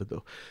told what to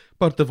do.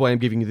 Part of why I'm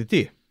giving you the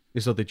tea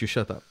is so that you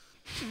shut up.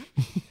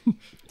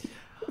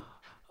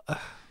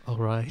 All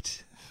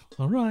right.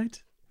 I'm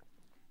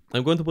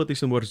going to put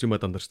this in words you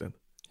might understand.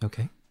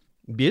 Okay.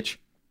 Bitch,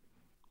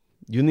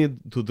 you need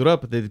to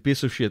drop that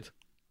piece of shit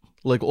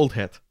like old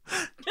hat.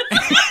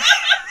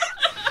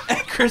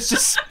 Chris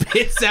just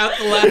spits out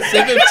the last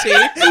sip of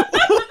tea.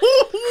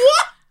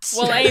 What?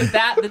 Well, ain't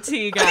that the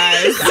tea,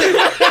 guys?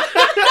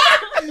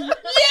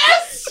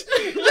 Yes!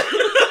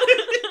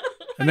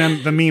 And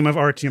then the meme of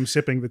Artyom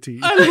sipping the tea.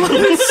 I love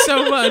it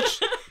so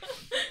much.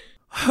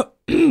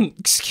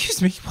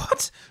 Excuse me,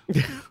 what?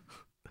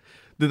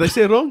 Did I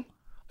say wrong?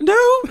 No,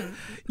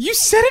 you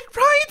said it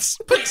right,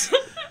 but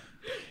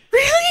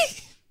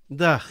really?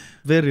 Da,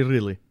 very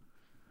really.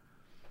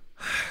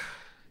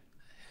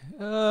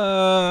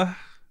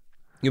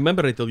 You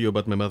remember I told you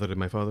about my mother and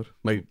my father?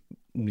 My,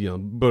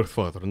 birth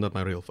father, not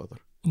my real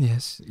father.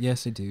 Yes,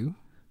 I do.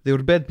 They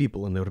were bad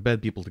people, and they were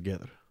bad people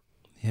together.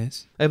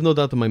 Yes. I have no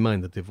doubt in my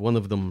mind that if one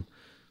of them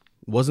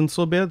wasn't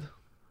so bad,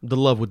 the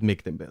love would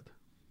make them bad.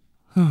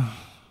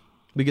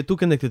 We get too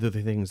connected to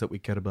the things that we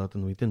care about,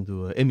 and we tend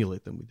to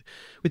emulate them.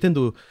 We tend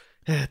to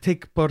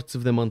take parts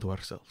of them onto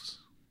ourselves.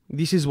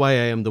 This is why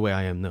I am the way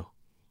I am now.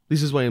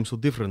 This is why I'm so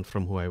different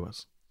from who I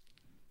was.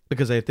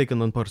 Because I have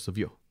taken on parts of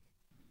you.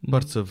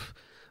 Parts of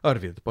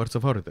Arvid, parts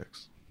of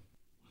Harathax.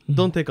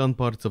 Don't take on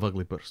parts of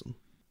ugly person.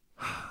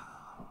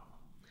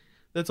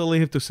 That's all I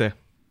have to say.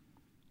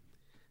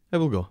 I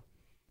will go.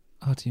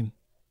 Artyom,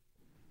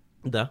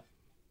 Da.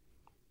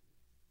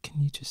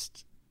 can you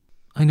just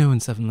I know in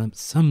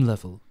some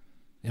level,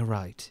 you're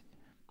right.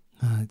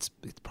 It's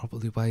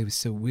probably why he was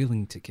so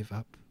willing to give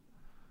up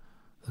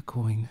the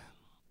coin.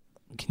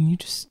 Can you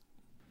just,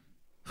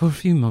 for a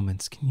few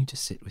moments, can you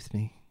just sit with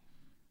me?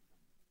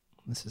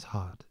 This is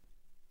hard.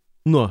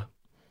 No.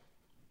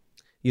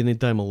 You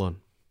need time alone.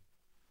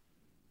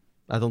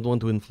 I don't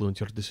want to influence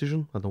your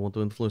decision. I don't want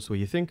to influence the way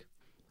you think.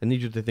 I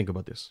need you to think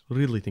about this.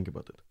 Really think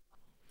about it.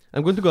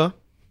 I'm going to go,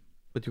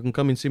 but you can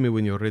come and see me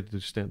when you're ready to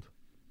stand.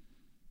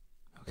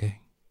 Okay.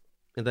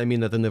 And I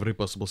mean that in every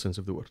possible sense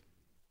of the word.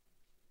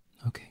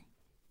 Okay.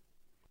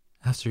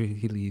 After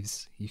he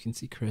leaves, you can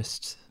see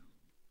Christ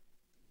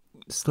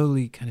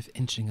slowly kind of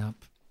inching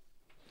up,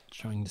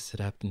 trying to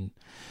sit up and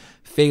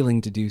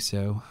failing to do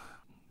so.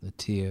 The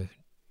tear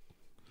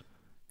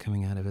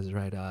coming out of his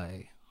right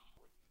eye.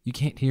 You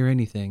can't hear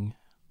anything.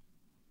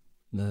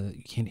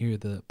 You can't hear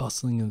the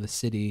bustling of the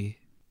city.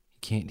 You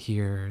can't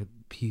hear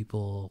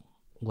people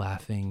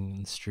laughing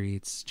in the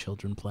streets,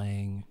 children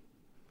playing.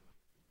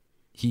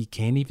 He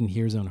can't even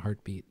hear his own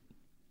heartbeat.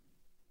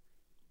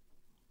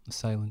 The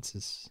silence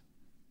is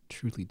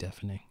truly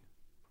deafening.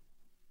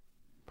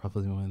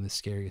 Probably one of the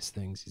scariest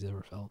things he's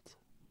ever felt.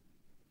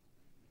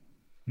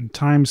 And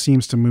time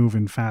seems to move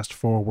in fast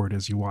forward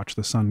as you watch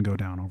the sun go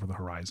down over the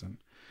horizon.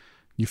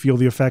 You feel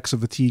the effects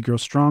of the tea grow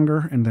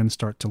stronger and then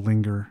start to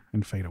linger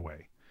and fade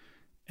away.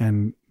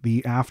 And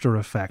the after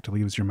effect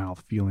leaves your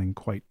mouth feeling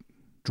quite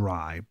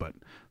dry, but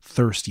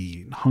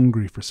thirsty and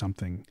hungry for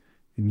something.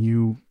 And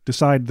you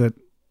decide that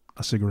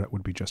a cigarette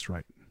would be just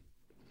right.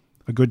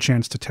 A good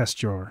chance to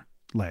test your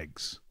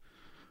legs,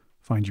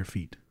 find your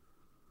feet.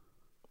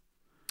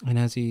 And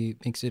as he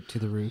makes it to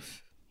the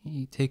roof,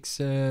 he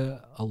takes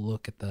a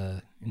look at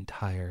the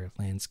entire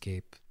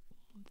landscape,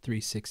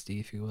 360,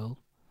 if you will.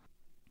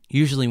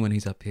 Usually when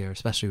he's up here,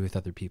 especially with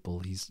other people,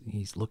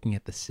 he's looking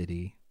at the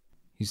city.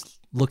 He's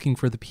looking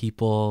for the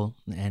people,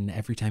 and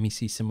every time he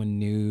sees someone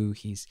new,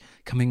 he's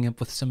coming up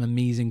with some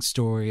amazing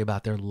story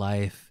about their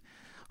life,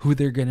 who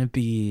they're going to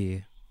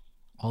be,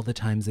 all the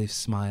times they've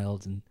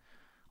smiled and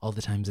all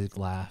the times they've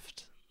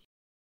laughed.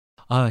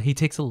 He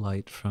takes a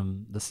light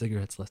from the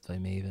cigarettes left by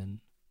Maven,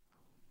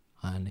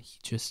 and he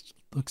just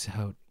looks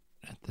out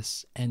at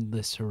this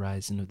endless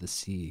horizon of the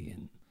sea,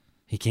 and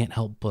he can't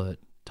help but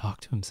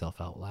talk to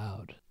himself out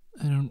loud.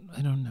 I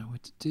don't know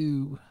what to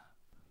do.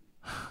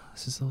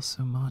 This is all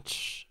so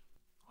much.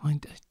 I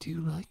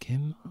do like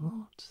him a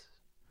lot.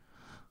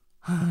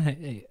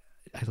 I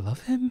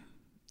love him.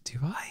 Do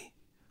I?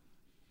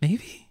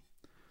 Maybe.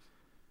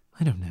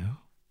 I don't know.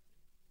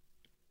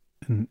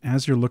 And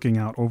as you're looking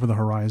out over the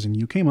horizon,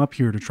 you came up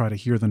here to try to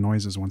hear the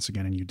noises once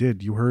again, and you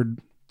did. You heard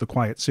the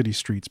quiet city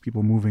streets,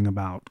 people moving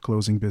about,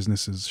 closing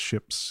businesses,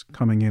 ships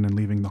coming in and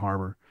leaving the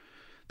harbor,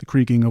 the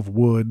creaking of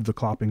wood, the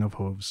clopping of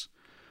hooves.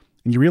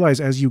 And you realize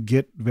as you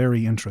get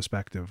very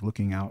introspective,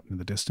 looking out in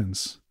the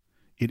distance,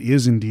 it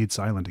is indeed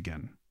silent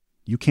again.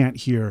 You can't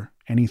hear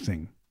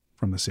anything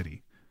from the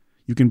city.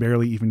 You can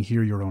barely even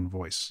hear your own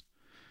voice.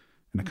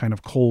 And a kind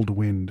of cold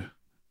wind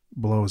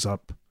blows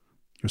up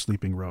your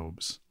sleeping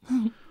robes.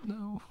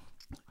 No.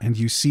 And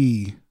you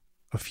see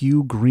a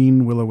few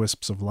green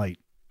will-o-wisps of light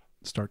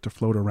start to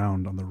float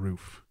around on the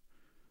roof.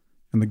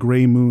 And the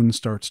gray moon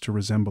starts to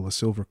resemble a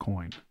silver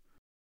coin.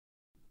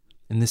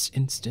 In this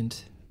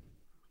instant,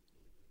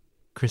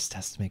 Chris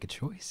has to make a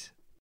choice.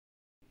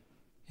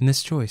 In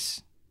this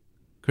choice,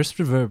 Chris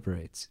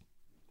reverberates,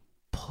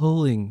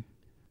 pulling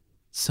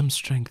some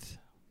strength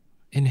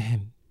in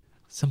him,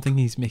 something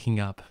he's making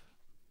up,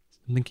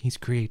 something he's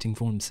creating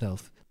for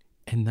himself.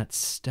 And that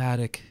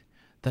static,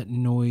 that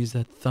noise,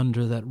 that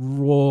thunder, that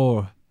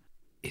roar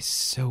is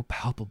so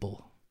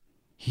palpable.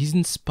 He's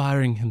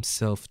inspiring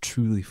himself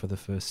truly for the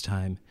first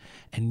time,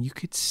 and you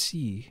could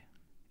see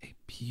a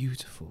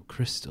beautiful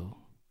crystal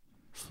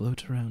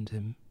float around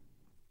him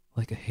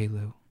like a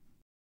halo.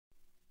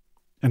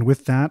 And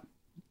with that,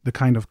 the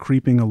kind of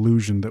creeping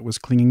illusion that was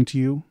clinging to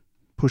you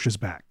pushes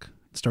back.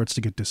 It starts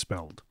to get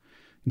dispelled.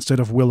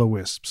 Instead of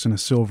will-o-wisps in a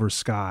silver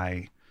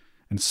sky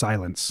and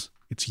silence,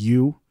 it's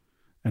you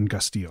and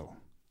Gasteel.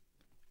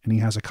 And he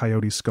has a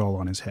coyote skull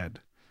on his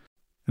head.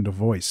 And a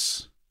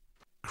voice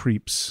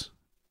creeps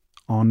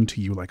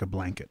onto you like a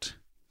blanket.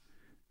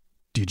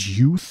 Did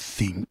you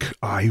think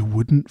I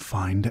wouldn't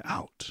find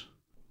out?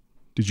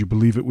 Did you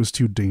believe it was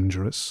too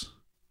dangerous?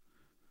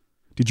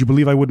 Did you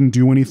believe I wouldn't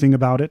do anything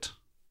about it?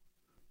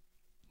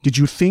 Did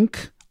you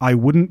think I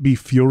wouldn't be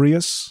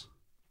furious?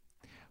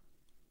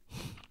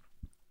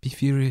 Be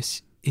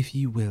furious if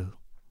you will.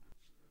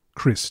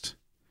 Christ,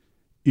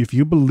 if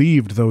you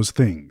believed those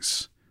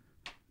things...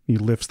 He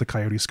lifts the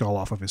coyote skull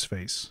off of his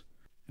face,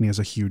 and he has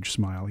a huge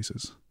smile. He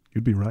says,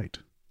 you'd be right.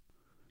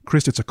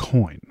 Christ, it's a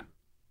coin.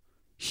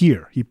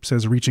 Here, he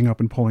says, reaching up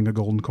and pulling a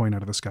golden coin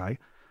out of the sky.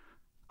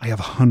 I have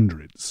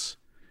hundreds.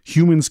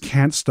 Humans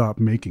can't stop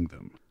making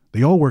them.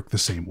 They all work the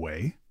same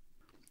way.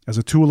 As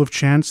a tool of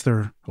chance,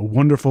 they're a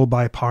wonderful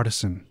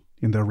bipartisan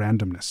in their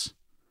randomness.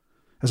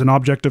 As an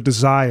object of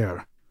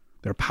desire,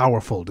 they're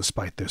powerful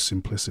despite their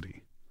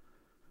simplicity.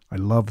 I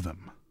love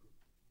them.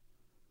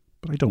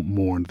 But I don't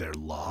mourn their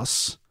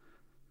loss.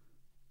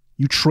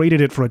 You traded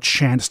it for a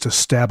chance to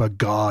stab a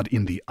god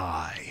in the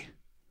eye.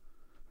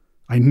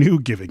 I knew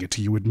giving it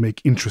to you would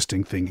make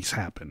interesting things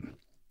happen.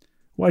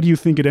 Why do you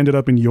think it ended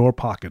up in your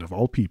pocket of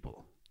all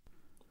people?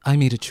 I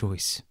made a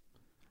choice.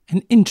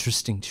 An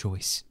interesting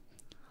choice.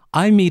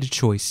 I made a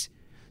choice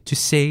to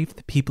save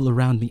the people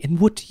around me. And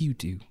what do you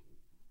do?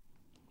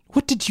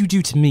 What did you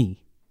do to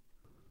me?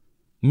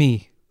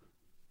 Me.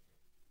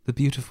 The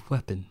beautiful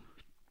weapon.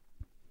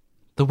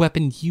 The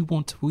weapon you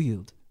want to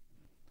wield.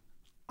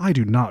 I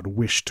do not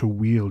wish to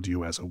wield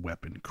you as a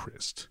weapon,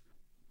 Christ,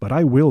 but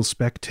I will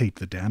spectate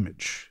the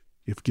damage,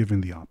 if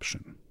given the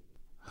option.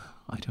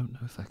 I don't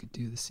know if I could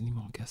do this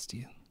anymore,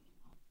 Gastiel.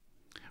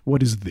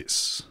 What is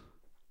this?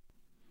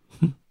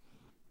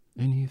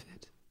 Any of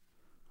it.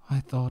 I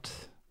thought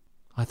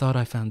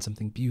I found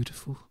something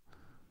beautiful.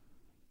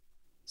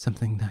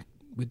 Something that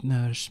would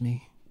nourish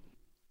me.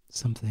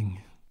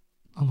 Something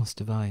almost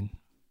divine.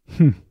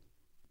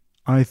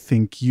 I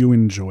think you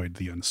enjoyed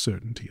the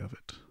uncertainty of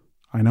it.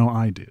 I know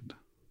I did.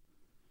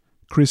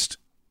 Christ,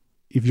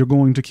 if you're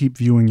going to keep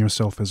viewing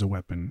yourself as a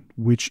weapon,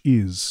 which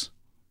is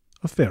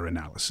a fair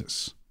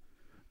analysis,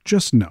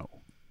 just know,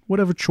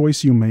 whatever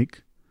choice you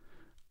make,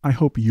 I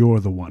hope you're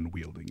the one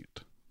wielding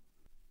it.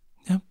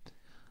 Now,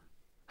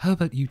 how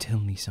about you tell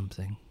me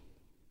something?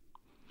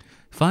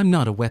 If I'm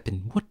not a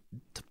weapon, what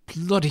the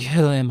bloody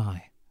hell am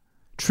I?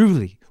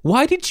 Truly,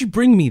 why did you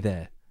bring me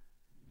there?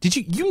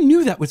 You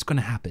knew that was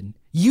going to happen.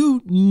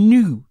 You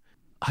knew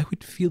I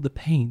would feel the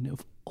pain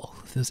of all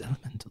of those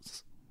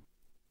elementals.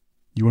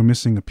 You are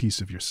missing a piece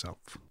of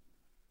yourself.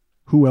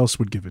 Who else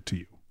would give it to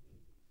you?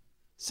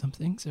 Some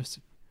things are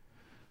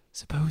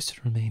supposed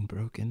to remain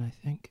broken, I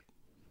think.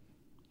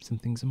 Some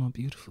things are more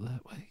beautiful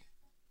that way.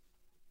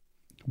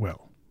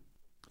 Well,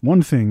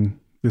 one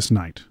thing this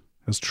night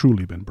has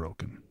truly been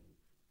broken.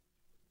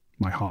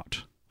 My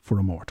heart for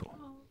a mortal.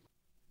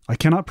 I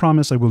cannot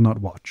promise I will not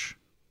watch,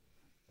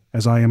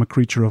 as I am a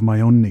creature of my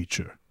own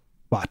nature,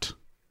 but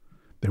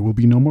there will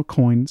be no more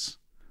coins,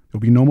 there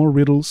will be no more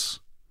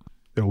riddles,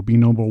 there will be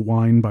no more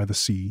wine by the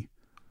sea,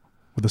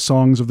 or the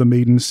songs of the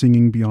maidens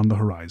singing beyond the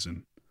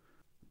horizon.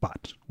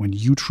 But when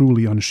you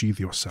truly unsheathe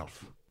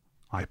yourself,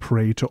 I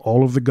pray to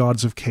all of the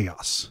gods of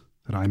chaos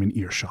that I am in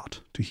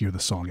earshot to hear the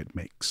song it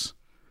makes.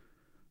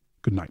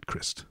 Good night,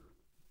 Christ.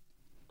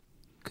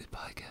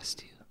 Goodbye,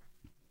 Gastiel.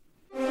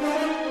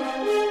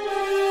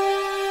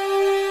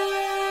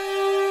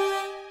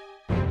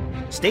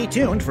 Stay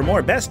tuned for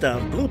more best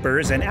of,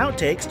 bloopers, and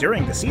outtakes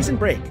during the season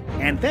break.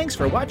 And thanks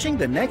for watching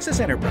the Nexus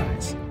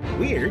Enterprise.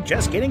 We're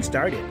just getting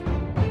started.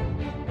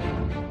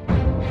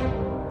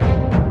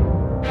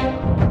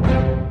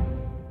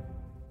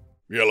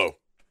 Yellow.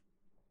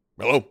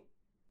 Hello?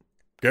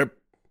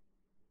 Kip?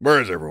 Where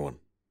is everyone?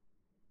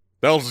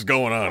 The hell is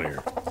going on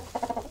here?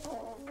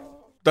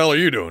 What the hell are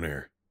you doing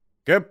here?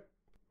 Kip?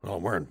 Oh,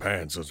 I'm wearing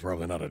pants, so it's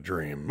probably not a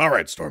dream. All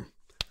right, Storm.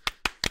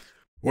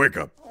 Wake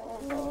up.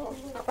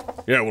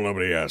 Yeah, well,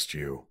 nobody asked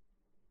you.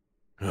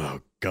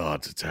 Oh,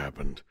 gods, it's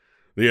happened.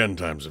 The end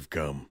times have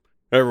come.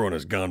 Everyone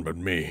is gone but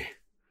me.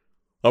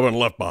 I've been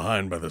left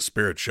behind by the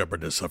spirit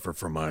shepherd to suffer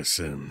for my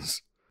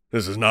sins.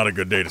 This is not a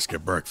good day to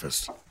skip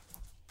breakfast.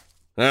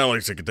 Well, at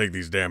least I can take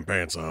these damn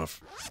pants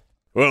off.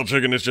 Well,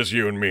 chicken, it's just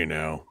you and me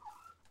now.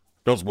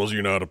 Don't suppose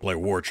you know how to play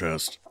War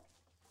Chest.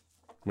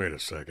 Wait a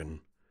second.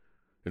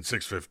 It's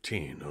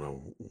 6:15 on a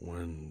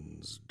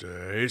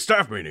Wednesday.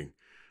 Staff meeting.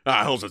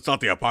 Hells, it's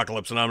not the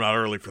apocalypse and I'm not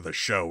early for the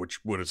show,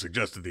 which would have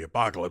suggested the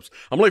apocalypse.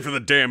 I'm late for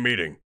the damn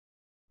meeting.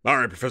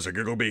 Alright, Professor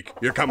Gigglebeak,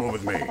 you're coming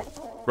with me.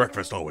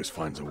 Breakfast always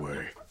finds a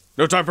way.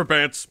 No time for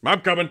pants.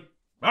 I'm coming.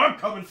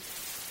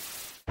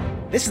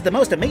 This is the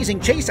most amazing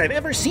chase I've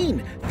ever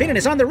seen. Finnan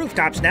is on the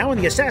rooftops now, and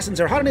the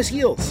assassins are hot on his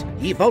heels.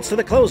 He vaults to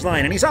the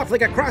clothesline, and he's off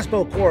like a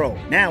crossbow quarrel.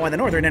 Now, on the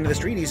northern end of the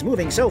street, he's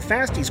moving so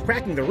fast he's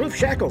cracking the roof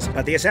shackles,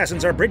 but the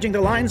assassins are bridging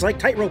the lines like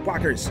tightrope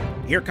walkers.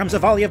 Here comes a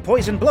volley of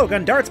poison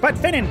blowgun darts, but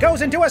Finnan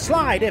goes into a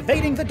slide,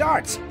 evading the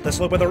darts. The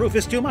slope of the roof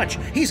is too much.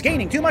 He's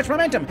gaining too much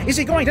momentum. Is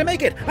he going to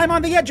make it? I'm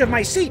on the edge of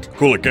my seat.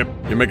 Cool it, Kip.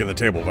 You're making the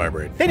table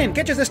vibrate. Finnan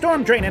catches the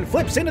storm drain and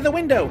flips into the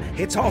window.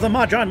 It's all the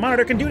Modron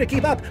monitor can do to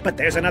keep up, but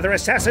there's another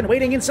assassin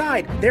waiting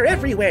inside. They're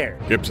everywhere.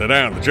 Kip, sit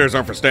down. The chairs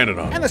aren't for standing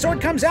on. And the sword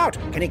comes out.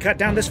 Can he cut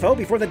down this foe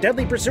before the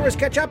deadly pursuers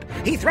catch up?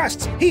 He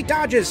thrusts. He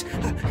dodges.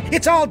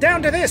 It's all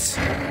down to this.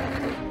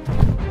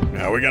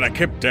 Now we got a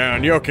Kip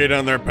down. You okay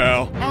down there,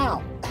 pal? Ow.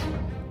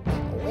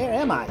 Where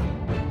am I?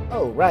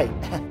 Oh, right.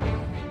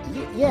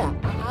 Yeah,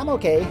 I'm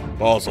okay.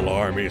 False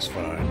alarm. He's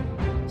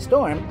fine.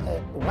 Storm,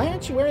 why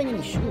aren't you wearing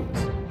any shoes?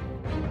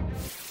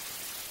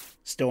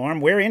 Storm,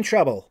 we're in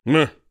trouble.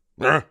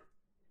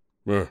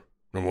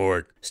 I'm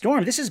awake.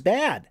 Storm, this is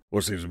bad.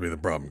 What seems to be the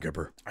problem,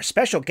 Kipper? Our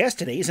special guest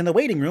today is in the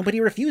waiting room, but he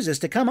refuses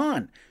to come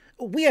on.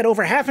 We had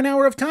over half an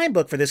hour of time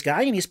booked for this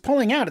guy, and he's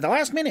pulling out at the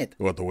last minute.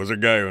 What, the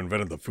wizard guy who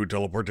invented the food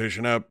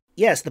teleportation app?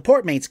 Yes, the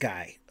Portmates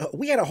guy.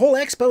 We had a whole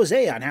expose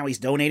on how he's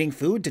donating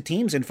food to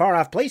teams in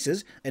far-off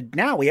places, and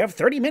now we have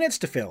 30 minutes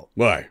to fill.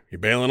 Why? You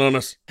bailing on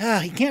us?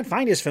 He can't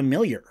find his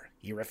familiar.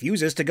 He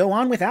refuses to go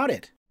on without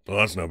it. Well,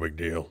 that's no big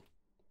deal.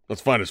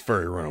 Let's find his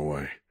furry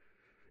runaway.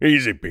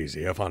 Easy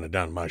peasy. I found it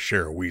down my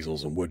share of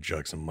weasels and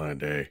woodchucks in my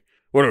day.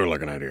 What are we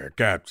looking at here? A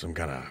cat? Some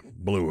kind of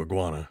blue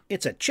iguana?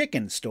 It's a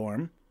chicken,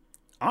 Storm.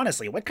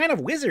 Honestly, what kind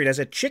of wizard has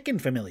a chicken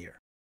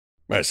familiar?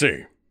 I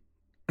see.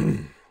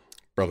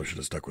 Probably should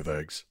have stuck with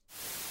eggs.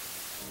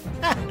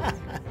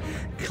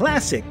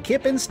 Classic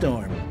Kip and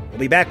Storm. We'll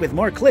be back with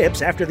more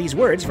clips after these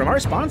words from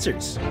our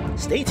sponsors.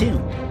 Stay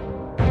tuned.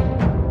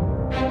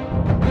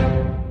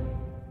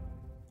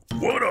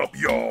 What up,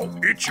 y'all?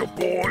 It's your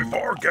boy,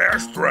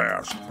 Vargas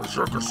Thrask,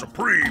 Berserker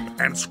Supreme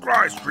and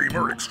Scry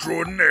Streamer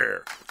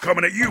Extraordinaire,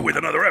 coming at you with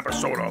another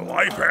episode of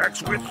Life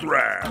Hacks with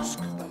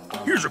Thrask.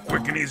 Here's a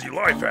quick and easy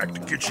life hack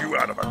to get you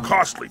out of a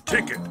costly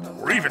ticket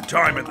or even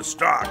time in the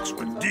stocks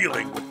when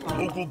dealing with the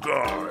local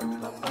guard.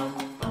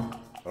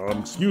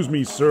 Excuse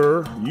me,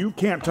 sir. You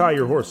can't tie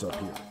your horse up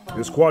here.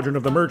 This quadrant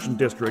of the Merchant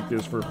District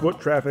is for foot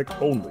traffic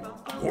only.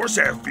 Horse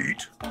have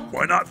feet.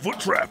 Why not foot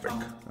traffic?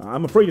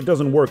 I'm afraid it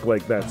doesn't work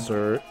like that,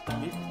 sir.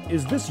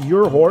 Is this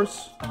your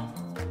horse?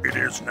 It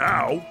is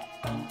now.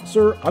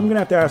 Sir, I'm gonna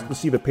have to ask to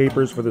see the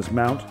papers for this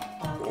mount.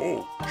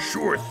 Oh,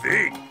 sure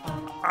thing.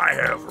 I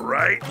have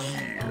right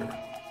here.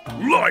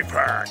 Life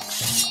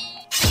hacks.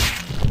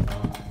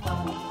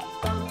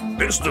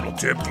 This little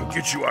tip can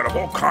get you out of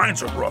all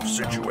kinds of rough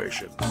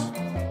situations.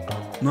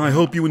 I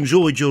hope you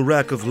enjoyed your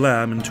rack of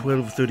lamb and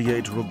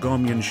 1238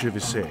 Rogamian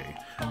Chevisse.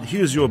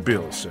 Here's your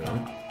bill, sir.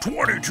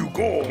 22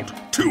 gold.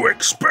 Too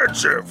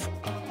expensive.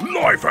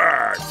 Life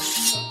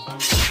hacks.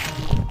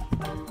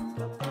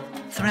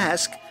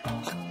 Thrask,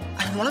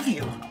 I love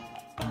you.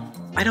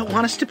 I don't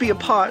want us to be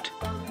apart.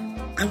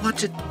 I want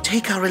to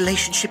take our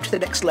relationship to the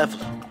next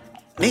level.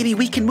 Maybe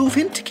we can move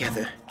in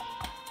together.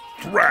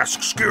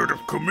 Thrask scared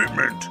of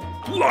commitment.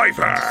 Life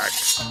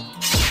hacks.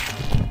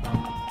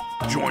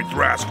 Join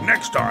Thrask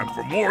next time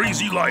for more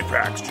easy life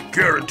hacks to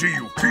guarantee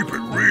you keep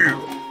it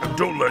real and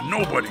don't let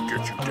nobody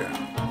get you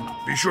down.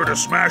 Be sure to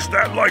smash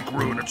that like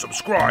rune and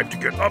subscribe to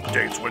get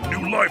updates when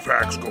new life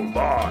hacks go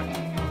live.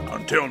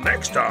 Until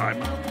next time,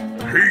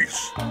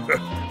 peace.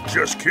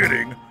 Just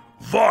kidding.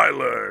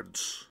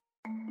 Violence.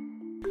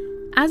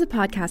 As a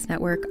podcast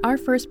network, our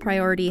first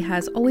priority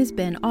has always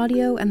been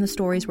audio and the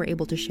stories we're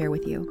able to share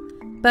with you.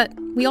 But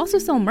we also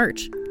sell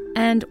merch,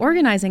 and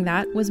organizing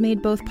that was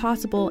made both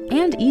possible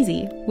and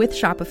easy with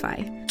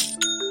Shopify.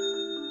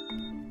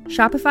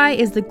 Shopify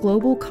is the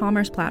global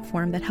commerce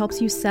platform that helps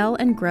you sell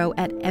and grow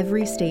at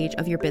every stage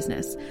of your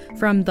business,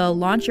 from the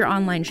launch your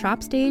online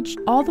shop stage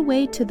all the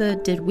way to the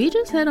did we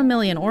just hit 1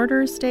 million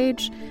orders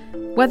stage.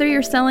 Whether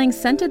you're selling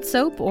scented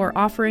soap or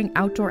offering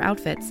outdoor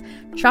outfits,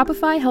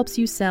 Shopify helps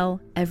you sell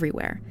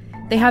everywhere.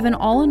 They have an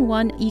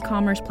all-in-one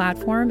e-commerce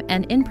platform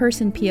and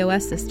in-person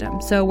POS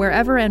system, so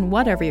wherever and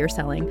whatever you're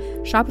selling,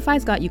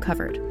 Shopify's got you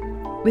covered.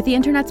 With the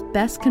internet's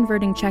best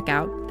converting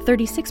checkout,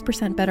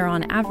 36% better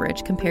on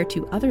average compared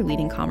to other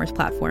leading commerce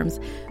platforms,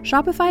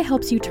 Shopify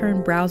helps you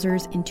turn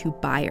browsers into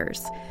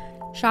buyers.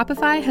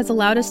 Shopify has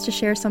allowed us to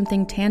share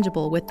something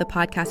tangible with the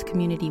podcast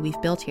community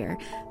we've built here,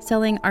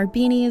 selling our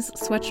beanies,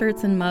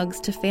 sweatshirts, and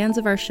mugs to fans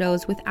of our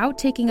shows without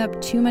taking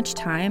up too much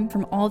time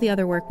from all the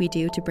other work we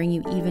do to bring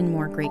you even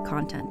more great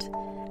content.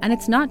 And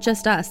it's not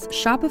just us.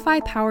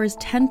 Shopify powers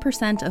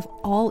 10% of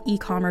all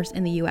e-commerce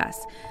in the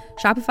US.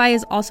 Shopify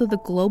is also the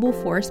global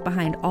force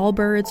behind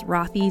Allbirds,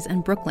 Rothy's,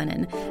 and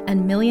Brooklinen,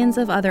 and millions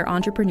of other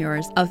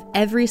entrepreneurs of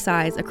every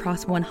size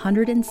across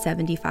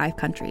 175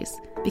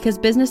 countries. Because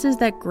businesses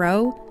that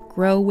grow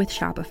with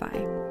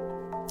Shopify.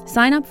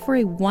 Sign up for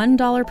a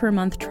 $1 per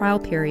month trial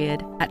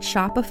period at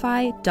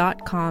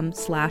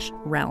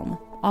shopify.com/realm,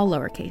 all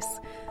lowercase.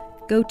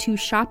 Go to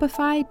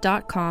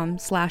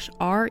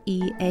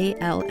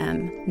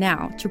shopify.com/REALM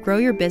now to grow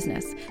your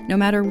business, no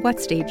matter what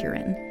stage you're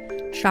in.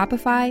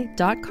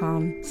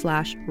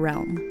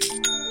 Shopify.com/realm.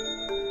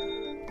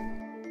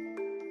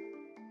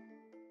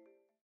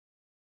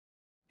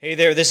 Hey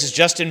there, this is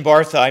Justin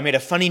Bartha. I made a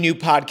funny new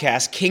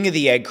podcast, King of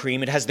the Egg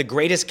Cream. It has the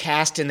greatest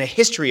cast in the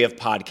history of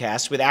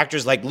podcasts with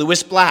actors like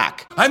Louis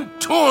Black. I'm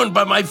torn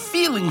by my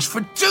feelings for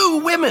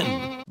two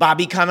women.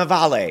 Bobby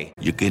Cannavale.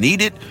 You can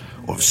eat it,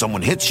 or if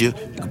someone hits you,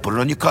 you can put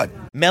it on your cut.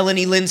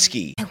 Melanie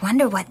Linsky. I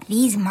wonder what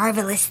these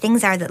marvelous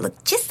things are that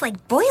look just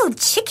like boiled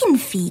chicken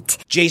feet.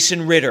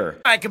 Jason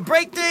Ritter. I can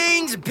break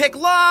things and pick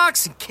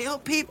locks and kill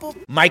people.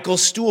 Michael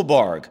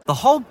Stuhlbarg. The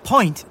whole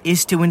point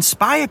is to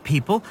inspire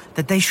people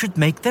that they should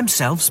make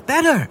themselves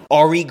better.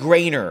 Ari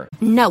Grainer.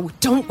 No,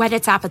 don't whet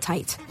its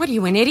appetite. What are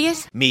you, an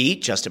idiot? Me,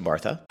 Justin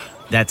Bartha.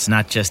 That's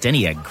not just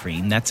any egg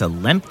cream, that's a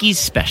Lemke's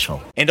special.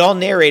 And all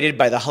narrated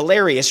by the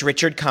hilarious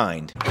Richard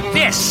Kind.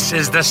 This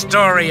is the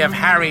story of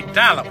Harry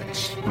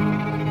Dalowitz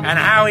and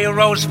how he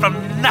rose from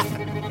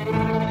nothing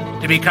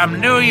to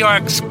become New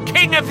York's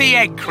King of the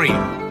Egg Cream.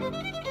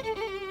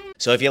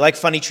 So if you like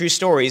funny true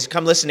stories,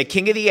 come listen to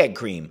King of the Egg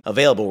Cream,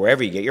 available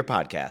wherever you get your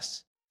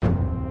podcasts.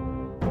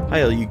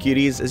 Hi, all you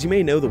cuties. As you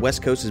may know, the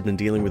West Coast has been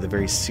dealing with a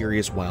very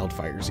serious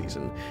wildfire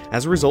season.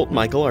 As a result,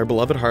 Michael, our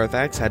beloved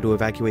Hearthax, had to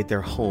evacuate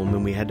their home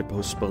and we had to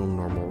postpone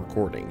normal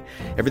recording.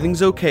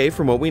 Everything's okay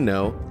from what we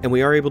know, and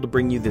we are able to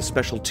bring you this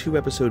special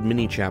 2-episode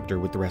mini-chapter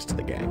with the rest of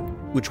the gang,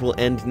 which will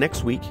end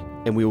next week,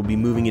 and we will be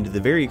moving into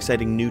the very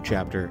exciting new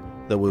chapter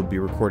that we'll be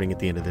recording at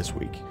the end of this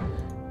week.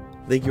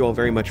 Thank you all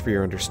very much for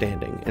your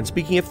understanding. And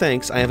speaking of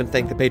thanks, I haven't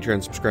thanked the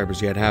Patreon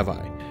subscribers yet, have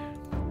I?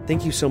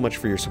 Thank you so much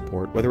for your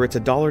support, whether it's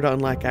 $1 to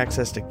unlock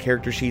access to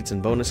character sheets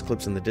and bonus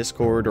clips in the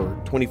Discord, or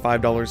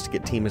 $25 to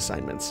get team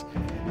assignments.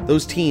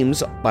 Those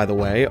teams, by the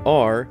way,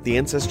 are the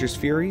Ancestors'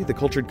 Fury, the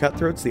Cultured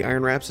Cutthroats, the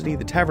Iron Rhapsody,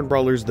 the Tavern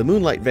Brawlers, the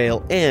Moonlight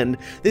Veil, and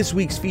this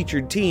week's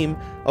featured team,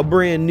 a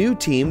brand new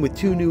team with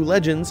 2 new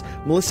legends,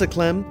 Melissa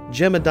Clem,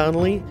 Gemma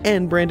Donnelly,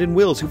 and Brandon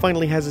Wills, who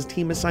finally has his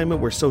team assignment.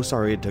 We're so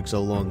sorry it took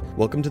so long.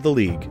 Welcome to the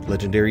League,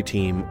 legendary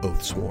team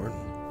Oathsworn.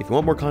 If you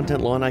want more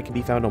content, Law and I can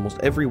be found almost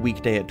every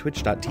weekday at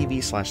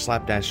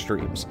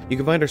twitch.tv/slapdashstreams. You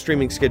can find our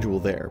streaming schedule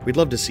there. We'd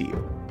love to see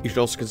you. You should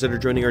also consider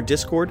joining our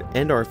Discord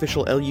and our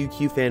official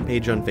LUQ fan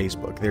page on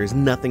Facebook. There is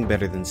nothing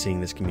better than seeing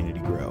this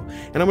community grow.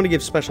 And I'm going to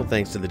give special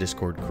thanks to the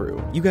Discord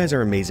crew. You guys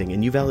are amazing,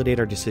 and you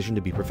validate our decision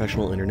to be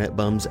professional internet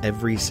bums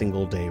every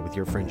single day with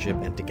your friendship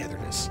and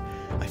togetherness.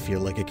 I feel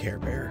like a Care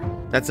Bear.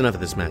 That's enough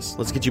of this mess.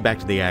 Let's get you back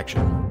to the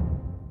action.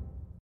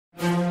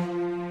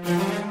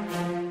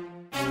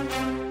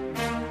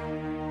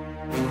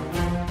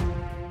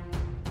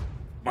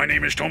 My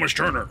name is Thomas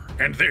Turner,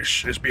 and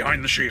this is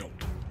Behind the Shield,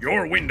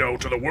 your window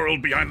to the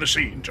world behind the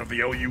scenes of the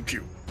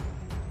LUQ.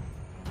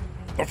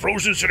 The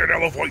frozen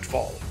citadel of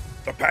Whitefall,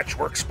 the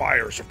patchwork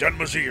spires of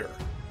Dunmazir,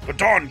 the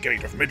Dawn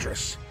Gate of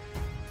Midras.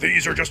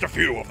 These are just a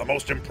few of the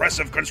most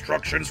impressive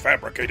constructions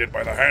fabricated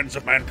by the hands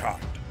of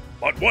mankind.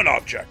 But one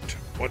object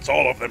puts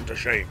all of them to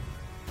shame.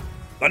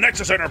 The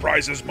Nexus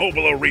Enterprises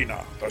mobile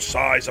arena, the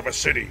size of a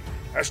city,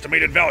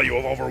 estimated value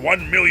of over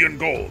 1 million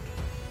gold,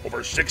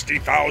 over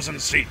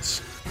 60,000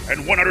 seats,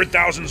 and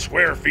 100,000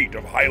 square feet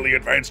of highly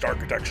advanced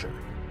architecture,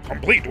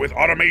 complete with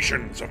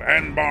automations of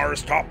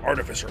Anmar's top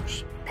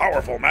artificers,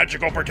 powerful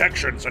magical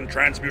protections and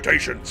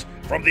transmutations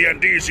from the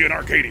Andesian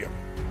Arcadium.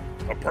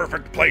 The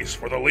perfect place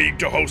for the League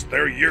to host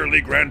their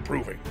yearly Grand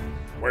Proving,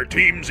 where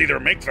teams either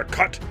make the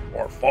cut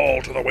or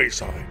fall to the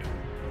wayside.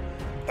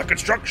 The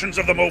constructions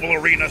of the mobile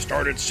arena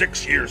started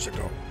 6 years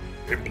ago,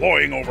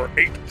 employing over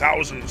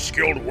 8,000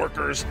 skilled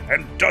workers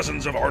and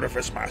dozens of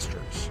artifice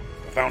masters.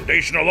 The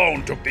foundation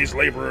alone took these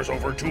laborers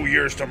over 2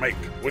 years to make,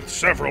 with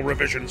several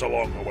revisions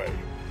along the way.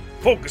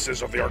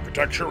 Focuses of the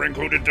architecture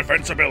included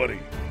defensibility,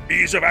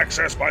 ease of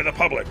access by the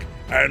public,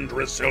 and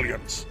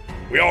resilience.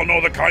 We all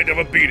know the kind of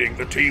a beating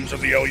the teams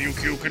of the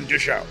LUQ can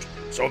dish out,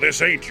 so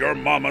this ain't your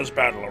mama's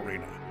battle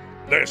arena.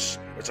 This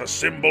is a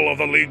symbol of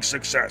the League's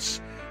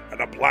success,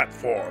 and a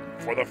platform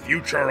for the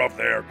future of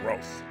their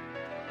growth.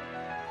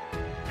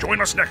 Join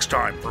us next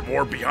time for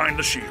more Behind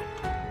the Shield.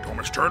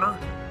 Thomas Turner,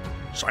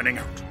 signing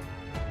out.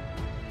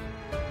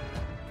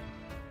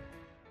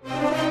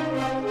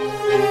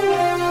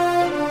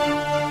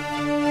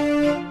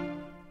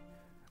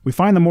 We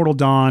find the mortal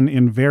Dawn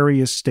in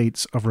various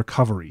states of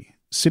recovery,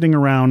 sitting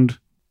around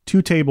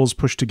 2 tables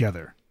pushed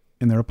together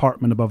in their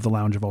apartment above the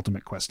Lounge of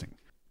Ultimate Questing.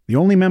 The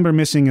only member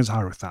missing is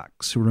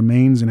Haruthax, who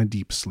remains in a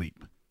deep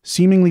sleep,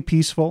 seemingly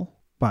peaceful,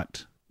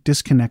 but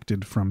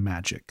disconnected from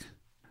magic,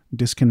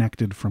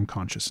 disconnected from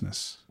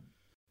consciousness.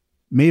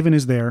 Maven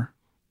is there.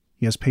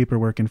 He has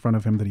paperwork in front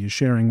of him that he is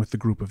sharing with the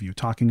group of you,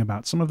 talking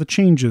about some of the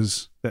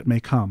changes that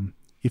may come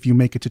if you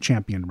make it to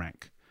champion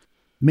rank.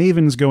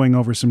 Maven's going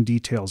over some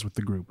details with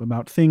the group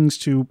about things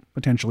to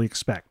potentially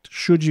expect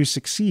should you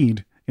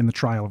succeed in the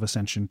trial of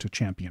ascension to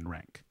champion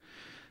rank.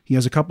 He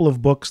has a couple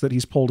of books that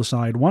he's pulled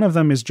aside. One of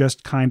them is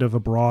just kind of a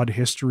broad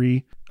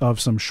history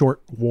of some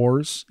short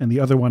wars, and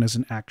the other one is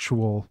an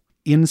actual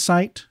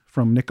insight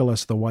from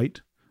Nicholas the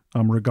White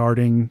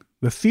regarding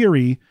the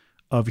theory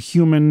of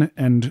human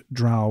and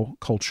drow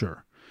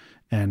culture.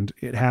 And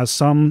it has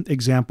some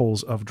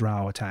examples of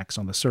drow attacks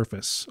on the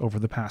surface over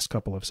the past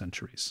couple of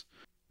centuries.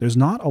 There's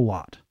not a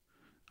lot.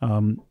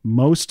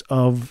 Most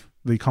of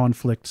the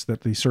conflicts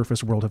that the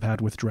surface world have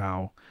had with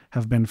drow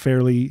have been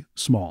fairly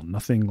small,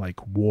 nothing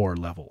like war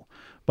level.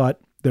 But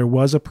there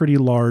was a pretty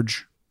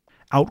large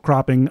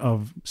outcropping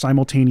of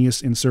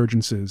simultaneous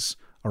insurgencies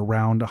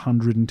around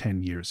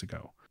 110 years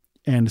ago.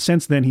 And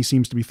since then, he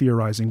seems to be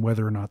theorizing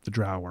whether or not the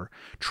drow are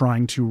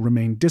trying to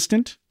remain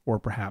distant or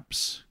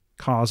perhaps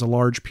cause a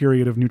large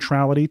period of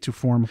neutrality to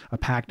form a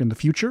pact in the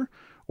future,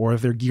 or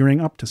if they're gearing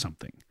up to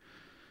something.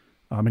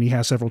 And he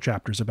has several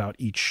chapters about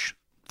each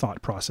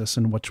thought process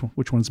and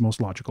which one's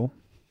most logical.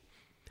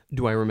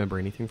 Do I remember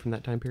anything from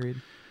that time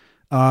period?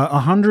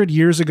 100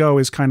 years ago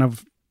is kind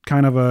of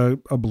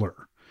a blur.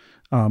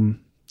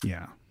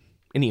 Yeah.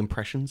 Any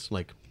impressions?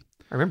 Like,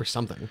 I remember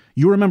something.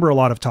 You remember a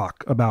lot of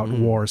talk about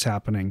wars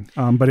happening,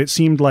 but it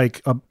seemed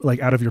like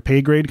out of your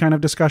pay grade kind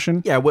of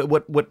discussion. Yeah,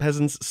 what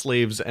peasants,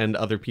 slaves, and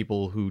other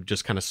people who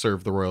just kind of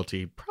serve the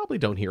royalty probably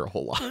don't hear a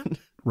whole lot.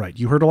 Right.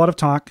 You heard a lot of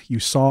talk. You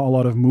saw a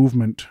lot of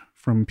movement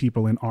from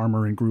people in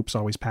armor and groups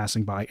always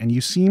passing by, and you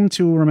seem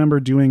to remember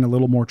doing a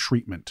little more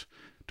treatment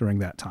during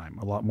that time.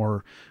 A lot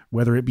more,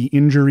 whether it be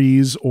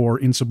injuries or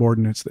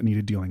insubordinates that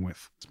needed dealing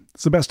with.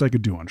 It's the best I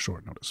could do on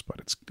short notice, but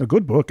it's a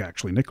good book,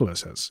 actually.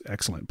 Nicholas has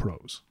excellent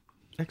prose.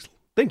 Excellent.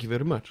 Thank you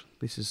very much.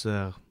 This is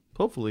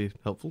hopefully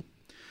helpful.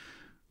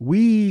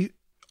 We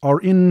are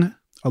in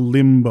a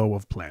limbo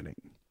of planning.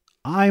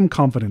 I'm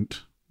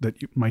confident that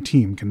my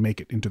team can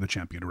make it into the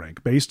champion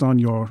rank based on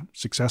your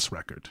success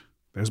record.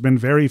 There's been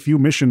very few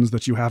missions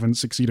that you haven't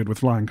succeeded with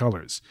flying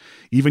colors.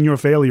 Even your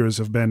failures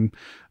have been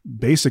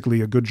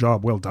basically a good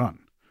job well done.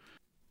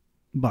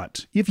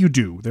 But if you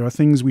do, there are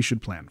things we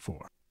should plan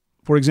for.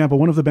 For example,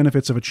 one of the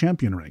benefits of a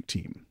champion rank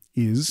team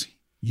is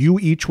you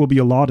each will be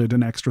allotted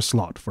an extra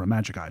slot for a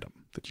magic item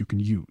that you can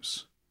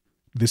use.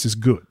 This is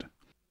good.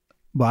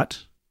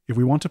 But if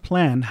we want to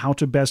plan how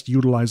to best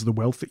utilize the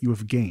wealth that you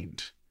have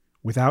gained,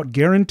 without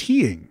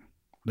guaranteeing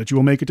that you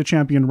will make it to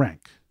champion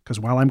rank, because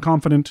while I'm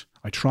confident,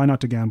 I try not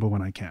to gamble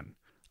when I can.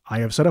 I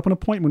have set up an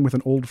appointment with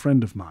an old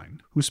friend of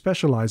mine who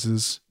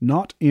specializes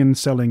not in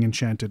selling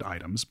enchanted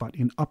items, but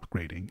in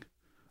upgrading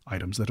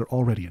items that are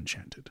already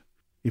enchanted.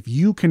 If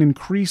you can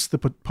increase the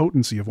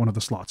potency of one of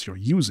the slots you're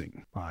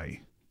using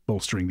by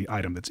bolstering the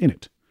item that's in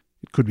it,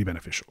 it could be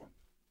beneficial.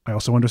 I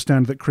also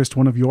understand that, Christ,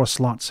 one of your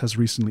slots has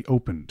recently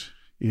opened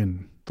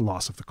in the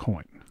loss of the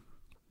coin.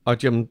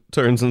 Artyom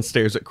turns and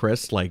stares at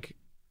Chris, like,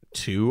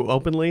 too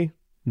openly,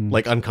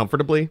 like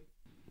uncomfortably.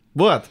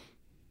 What?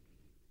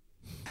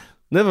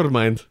 Never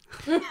mind.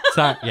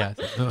 Sorry, yeah.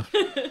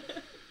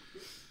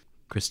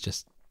 Chris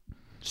just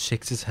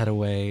shakes his head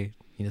away.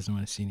 He doesn't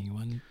want to see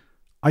anyone.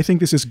 I think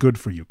this is good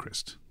for you,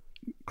 Christ.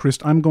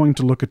 Christ, I'm going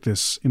to look at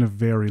this in a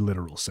very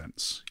literal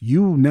sense.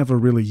 You never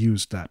really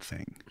used that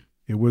thing.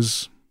 It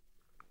was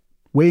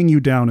weighing you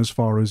down as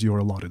far as your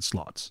allotted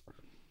slots.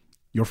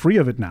 You're free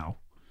of it now.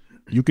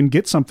 You can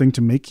get something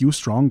to make you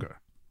stronger.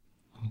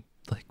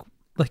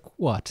 Like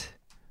what?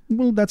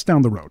 Well, that's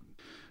down the road.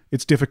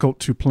 It's difficult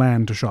to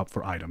plan to shop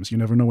for items. You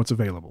never know what's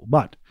available.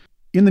 But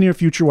in the near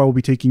future, I will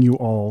be taking you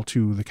all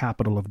to the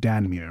capital of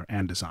Danmere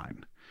and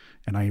Design.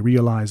 And I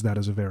realize that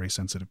is a very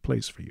sensitive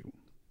place for you.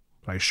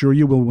 I assure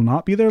you we will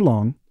not be there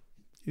long.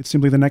 It's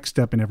simply the next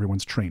step in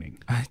everyone's training.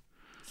 I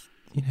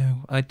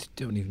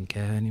don't even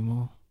care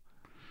anymore.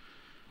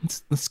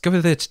 Let's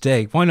go there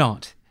today. Why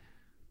not?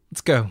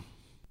 Let's go.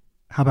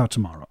 How about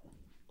tomorrow?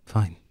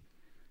 Fine.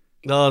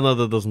 No,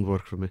 that doesn't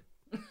work for me.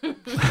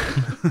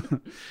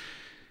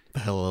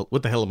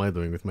 What the hell am I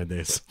doing with my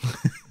days?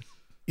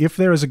 If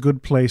there is a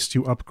good place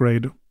to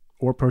upgrade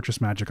or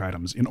purchase magic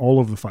items in all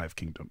of the 5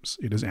 kingdoms,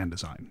 it is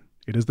Andesign.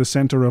 It is the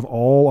center of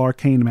all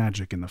arcane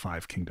magic in the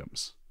 5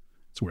 kingdoms.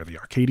 It's where the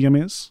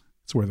Arcadium is,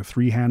 it's where the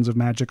 3 hands of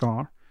magic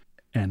are,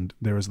 and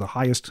there is the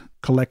highest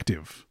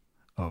collective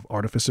of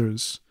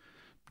artificers,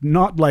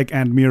 not like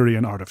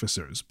Andmerian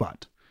artificers,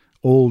 but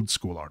old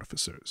school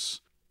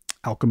artificers,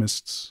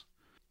 alchemists,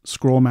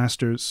 scroll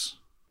masters.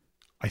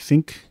 I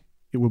think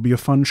it will be a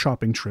fun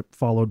shopping trip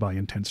followed by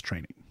intense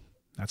training.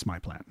 That's my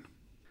plan.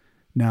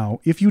 Now,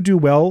 if you do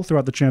well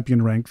throughout the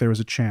champion rank, there is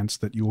a chance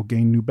that you will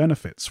gain new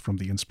benefits from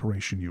the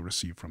inspiration you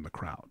receive from the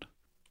crowd.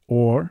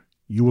 Or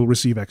you will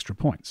receive extra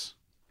points.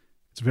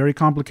 It's very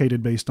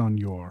complicated based on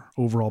your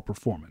overall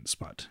performance,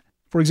 but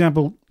for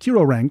example,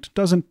 Hero Ranked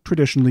doesn't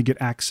traditionally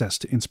get access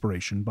to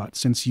inspiration, but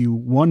since you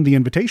won the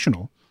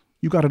Invitational,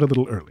 you got it a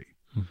little early.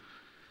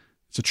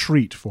 It's a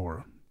treat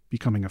for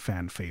becoming a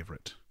fan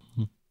favorite.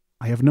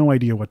 I have no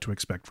idea what to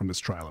expect from this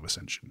Trial of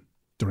Ascension.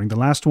 During the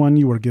last one,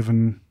 you were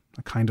given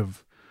a kind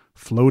of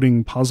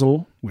floating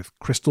puzzle with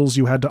crystals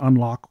you had to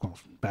unlock while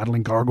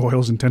battling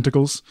gargoyles and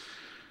tentacles.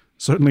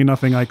 Certainly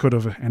nothing I could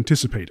have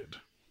anticipated.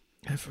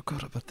 I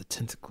forgot about the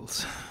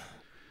tentacles.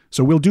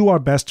 So we'll do our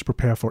best to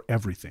prepare for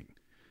everything.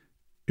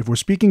 If we're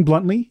speaking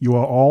bluntly, you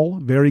are all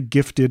very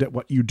gifted at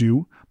what you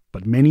do,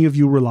 but many of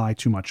you rely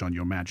too much on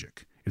your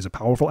magic. It is a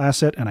powerful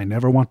asset, and I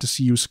never want to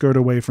see you skirt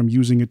away from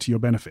using it to your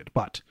benefit,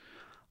 but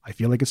I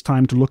feel like it's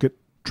time to look at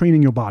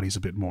training your bodies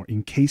a bit more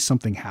in case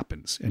something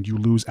happens and you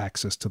lose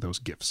access to those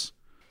gifts.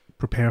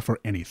 Prepare for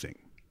anything.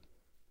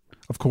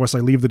 Of course, I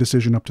leave the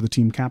decision up to the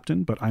team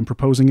captain, but I'm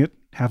proposing it,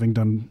 having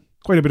done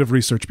quite a bit of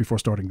research before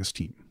starting this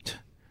team.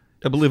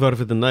 I believe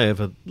Arvid and I have,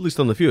 at least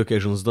on a few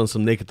occasions, done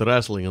some naked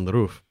wrestling on the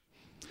roof.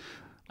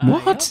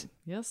 What? Yep.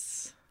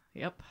 Yes.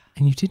 Yep.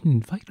 And you didn't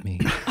invite me.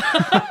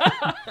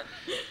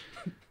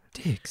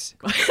 Dicks.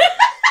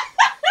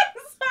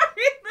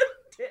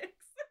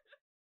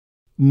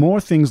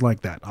 More things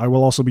like that. I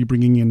will also be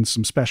bringing in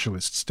some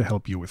specialists to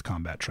help you with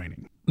combat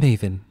training.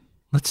 Maven,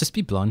 let's just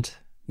be blunt.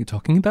 You're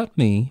talking about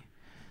me.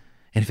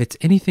 And if it's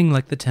anything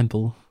like the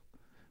temple,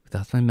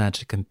 without my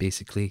magic, I'm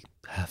basically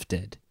half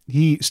dead.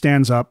 He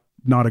stands up,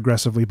 not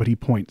aggressively, but he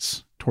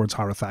points towards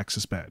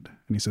Haruthax's bed.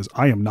 And he says,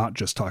 I am not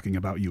just talking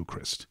about you,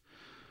 Christ.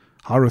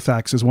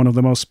 Haruthax is one of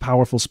the most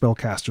powerful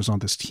spellcasters on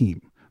this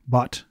team.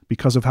 But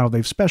because of how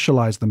they've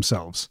specialized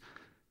themselves,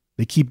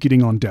 they keep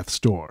getting on death's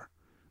door.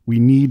 We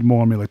need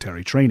more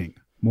military training,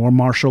 more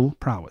martial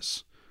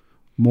prowess,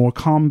 more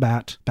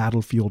combat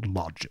battlefield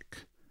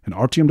logic. And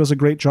Artyom does a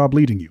great job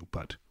leading you,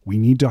 but We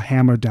need to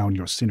hammer down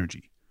your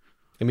synergy.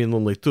 I mean,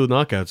 only 2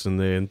 knockouts in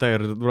the entire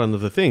run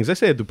of the things. I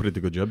say I do a pretty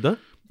good job, though.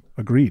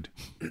 Agreed.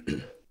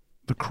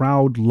 The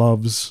crowd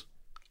loves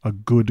a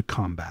good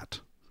combat,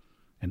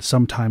 and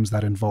sometimes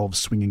that involves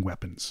swinging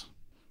weapons.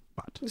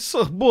 But it's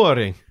so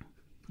boring.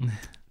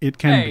 It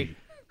can be.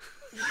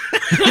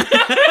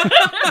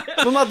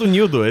 Well, not when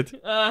you do it.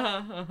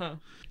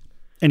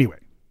 Anyway,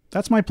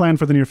 that's my plan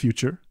for the near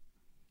future.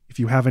 If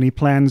you have any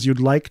plans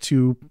you'd like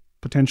to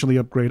potentially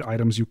upgrade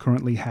items you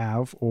currently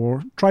have,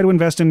 or try to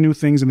invest in new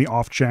things in the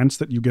off chance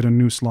that you get a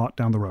new slot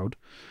down the road,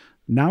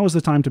 now is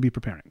the time to be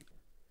preparing.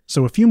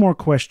 So a few more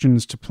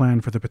questions to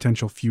plan for the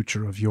potential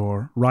future of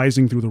your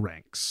rising through the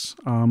ranks.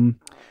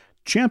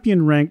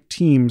 Champion ranked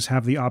teams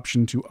have the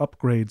option to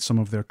upgrade some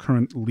of their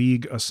current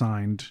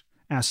league-assigned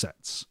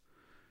assets.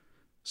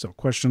 So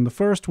question the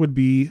first would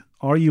be,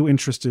 are you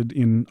interested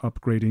in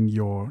upgrading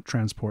your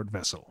transport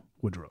vessel,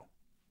 Woodrow?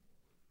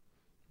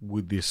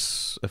 Would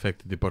this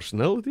affect the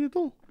personality at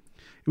all?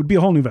 It would be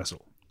a whole new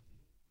vessel.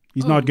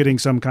 He's not getting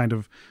some kind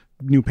of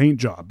new paint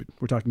job.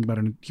 We're talking about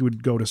he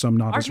would go to some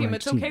novice Artyom, ranked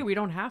it's okay. team. We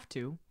don't have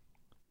to.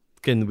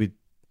 Can we...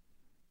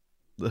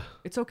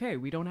 It's okay.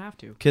 We don't have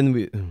to. Can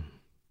we...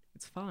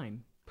 It's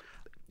fine.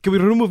 Can we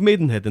remove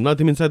Maidenhead and not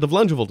him inside of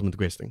Lounge of Ultimate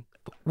Questing?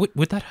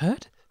 Would that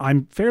hurt?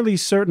 I'm fairly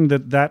certain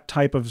that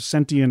type of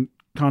sentient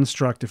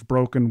construct, if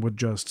broken, would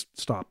just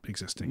stop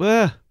existing.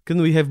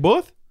 Can we have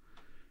both?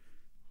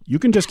 You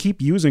can just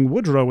keep using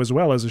Woodrow as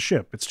well as a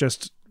ship. It's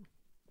just...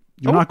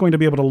 You're not going to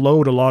be able to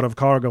load a lot of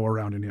cargo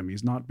around in him.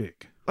 He's not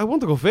big. I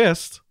want to go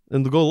fast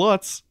and go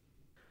lots.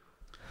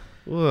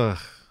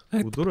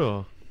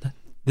 Woodrow.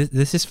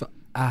 This is for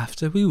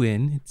after we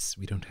win.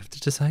 We don't have to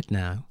decide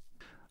now.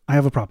 I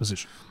have a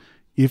proposition.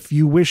 If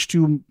you wish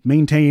to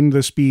maintain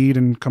the speed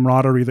and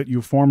camaraderie that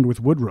you formed with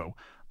Woodrow,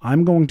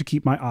 I'm going to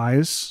keep my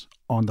eyes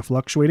on the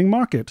fluctuating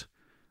market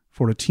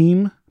for a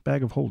team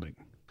bag of holding.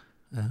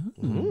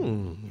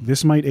 Oh.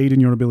 This might aid in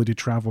your ability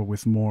to travel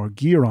with more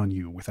gear on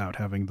you without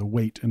having the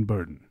weight and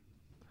burden.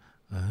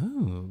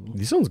 Oh.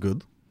 This sounds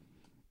good.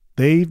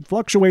 They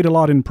fluctuate a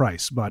lot in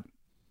price, but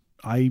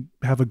I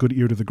have a good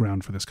ear to the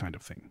ground for this kind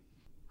of thing.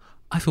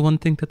 I, for one,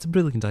 think that's a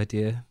brilliant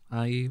idea.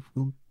 I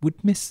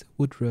would miss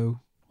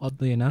Woodrow,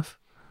 oddly enough.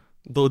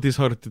 Though it is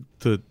hard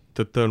to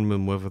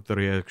determine whether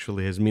he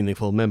actually has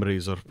meaningful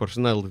memories or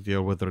personality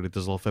or whether it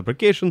is all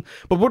fabrication,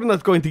 but we're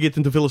not going to get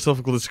into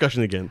philosophical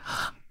discussion again.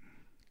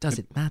 Does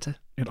it matter?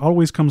 It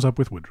always comes up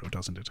with Woodrow,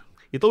 doesn't it?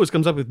 It always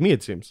comes up with me,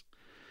 it seems.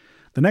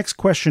 The next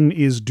question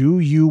is, do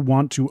you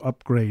want to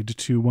upgrade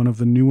to one of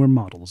the newer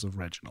models of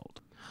Reginald?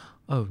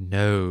 Oh,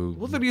 no.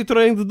 What are you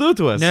trying to do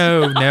to us?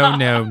 No.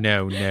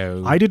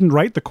 I didn't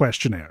write the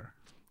questionnaire.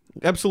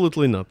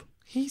 Absolutely not.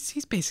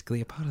 He's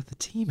basically a part of the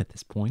team at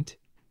this point.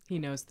 He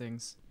knows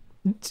things.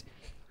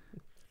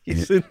 He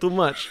said too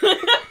much.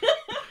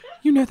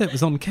 You know that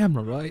was on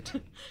camera, right?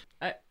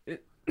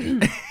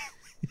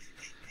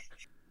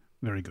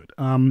 Very good.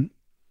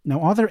 Now,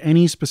 are there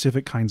any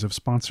specific kinds of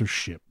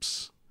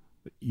sponsorships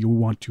that you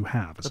want to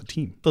have as a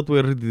team? Thought we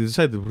already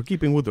decided we're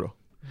keeping Woodrow.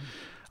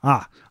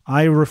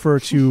 I refer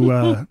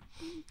to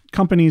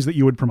companies that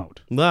you would promote.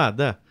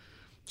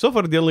 So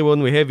far, the only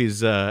one we have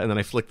is, and then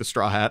I flick the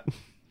straw hat.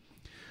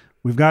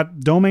 We've got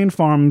Domain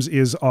Farms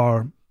is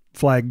our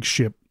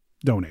flagship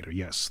donator.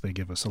 Yes, they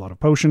give us a lot of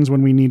potions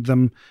when we need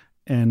them,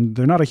 and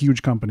they're not a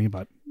huge company,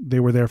 but they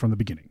were there from the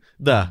beginning.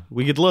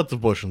 We get lots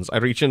of potions. I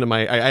reach into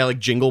I like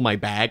jingle my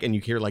bag, and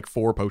you hear like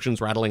 4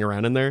 potions rattling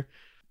around in there.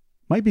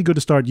 Might be good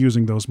to start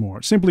using those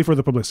more, simply for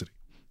the publicity.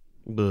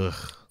 Ugh,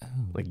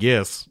 I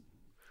guess.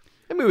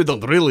 I mean, we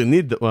don't really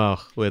need them.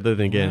 Well,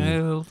 then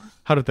again,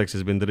 Harutex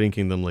has been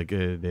drinking them like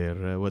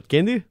they're,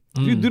 candy?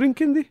 Do you drink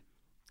candy?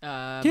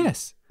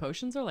 Yes.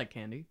 Potions are like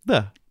candy.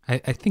 I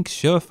think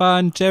Surefire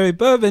and Jerry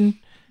Bourbon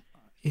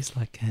is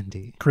like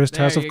candy. Chris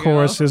has, of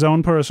course, his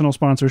own personal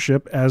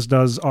sponsorship, as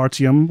does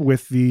Artyom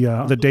with the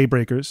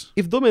Daybreakers.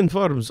 If Domain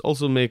Farms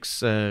also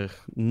makes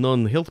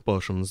non-health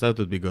potions, that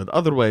would be good.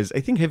 Otherwise, I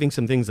think having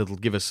some things that will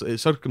give us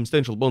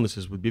circumstantial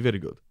bonuses would be very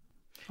good.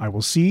 I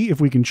will see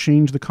if we can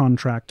change the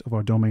contract of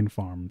our Domain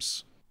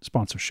Farms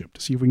sponsorship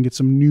to see if we can get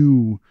some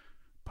new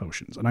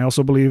potions. And I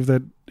also believe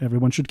that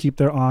everyone should keep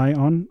their eye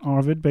on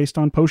Arvid based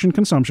on potion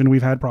consumption.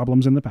 We've had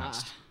problems in the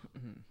past.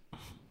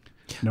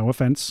 No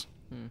offense.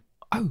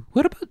 Oh,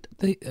 what about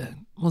the,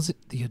 was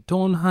it the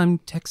Dornheim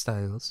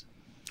Textiles?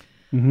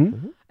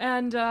 Mm-hmm.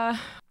 And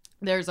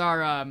there's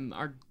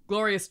our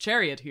glorious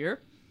chariot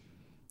here.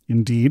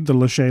 Indeed, the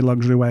Lachey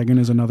luxury wagon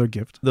is another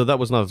gift. Though that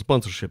was not a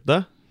sponsorship,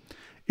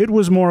 It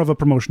was more of a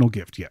promotional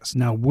gift, yes.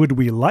 Now, would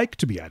we like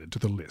to be added to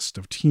the list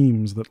of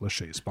teams that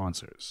Lachey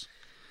sponsors?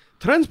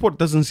 Transport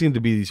doesn't seem to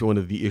be one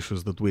of the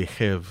issues that we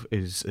have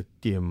as a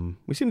team.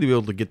 We seem to be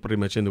able to get pretty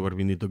much anywhere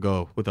we need to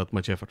go without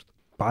much effort.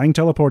 Buying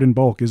teleport in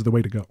bulk is the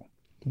way to go.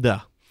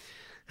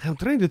 I'm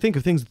trying to think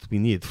of things that we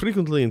need.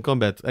 Frequently in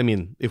combat, I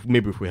mean, if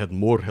we had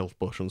more health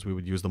potions, we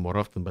would use them more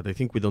often, but I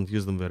think we don't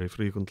use them very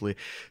frequently.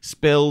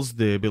 Spells,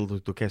 the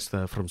ability to cast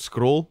from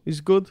scroll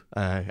is good.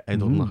 I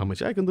don't know how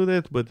much I can do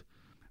that, but...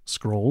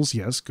 Scrolls,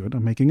 yes, good.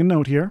 I'm making a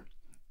note here.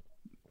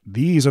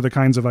 These are the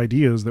kinds of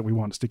ideas that we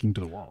want sticking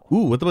to the wall.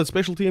 Ooh, what about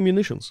specialty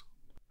ammunitions?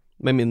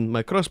 I mean,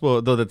 my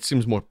crossbow, though that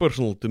seems more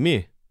personal to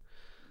me.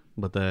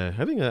 But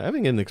having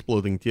an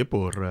exploding tip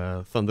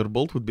or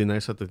thunderbolt would be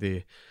nice out of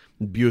the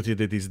beauty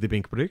that is the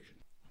pink brick.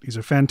 These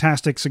are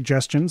fantastic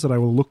suggestions that I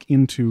will look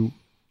into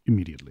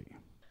immediately.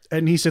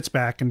 And he sits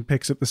back and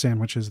picks at the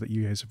sandwiches that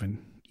you guys have been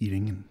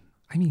eating. And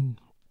I mean,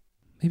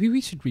 maybe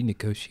we should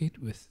renegotiate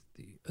with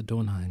the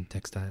Adornheim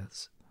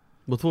Textiles.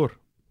 What for?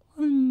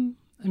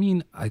 I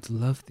mean, I'd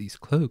love these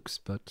cloaks,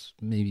 but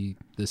maybe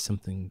there's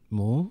something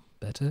more,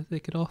 better they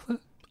could offer?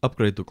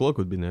 Upgrade to cloak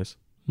would be nice.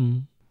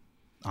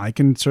 I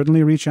can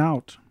certainly reach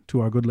out to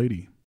our good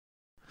lady.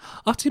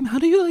 Artyom, how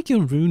do you like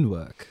your rune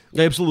work?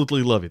 I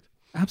absolutely love it.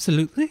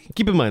 Absolutely?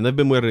 Keep in mind, I've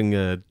been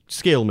wearing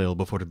scale mail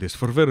before this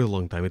for a very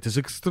long time. It is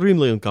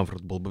extremely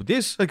uncomfortable, but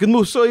this, I can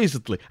move so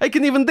easily. I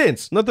can even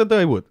dance. Not that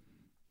I would.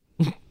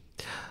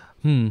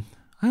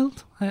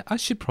 I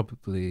should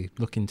probably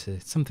look into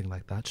something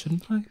like that,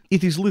 shouldn't I?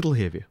 It is little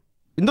heavy.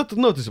 Not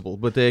noticeable,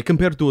 but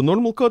compared to a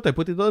normal coat, I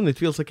put it on, it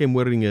feels like I'm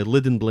wearing a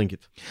linen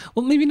blanket.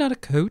 Well, maybe not a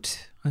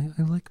coat. I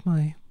like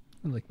my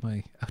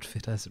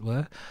outfit, as it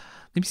were.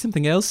 Maybe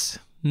something else.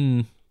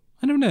 I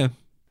don't know.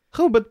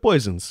 How about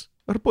poisons?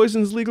 Are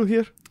poisons legal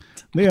here?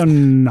 They are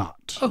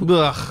not.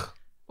 Ugh.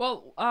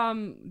 Well,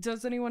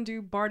 does anyone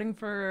do barding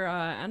for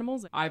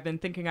animals? I've been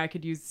thinking I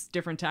could use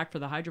different tack for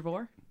the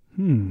hydrovore.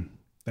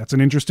 That's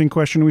an interesting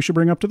question we should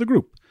bring up to the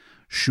group.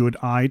 Should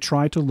I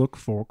try to look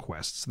for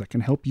quests that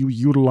can help you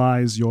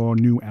utilize your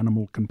new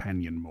animal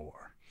companion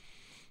more?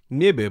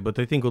 Maybe, but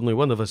I think only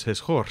one of us has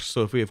horse,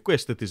 so if we have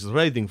quest that is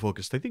riding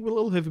focused, I think we'll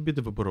all have a bit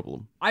of a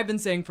problem. I've been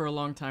saying for a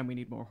long time we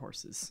need more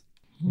horses.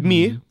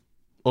 Me?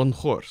 On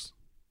horse.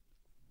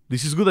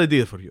 This is a good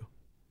idea for you.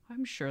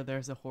 I'm sure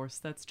there's a horse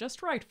that's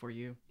just right for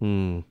you.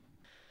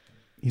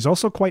 He's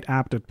also quite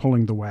apt at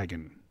pulling the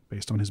wagon,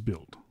 based on his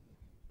build.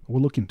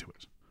 We'll look into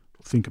it.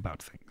 We'll think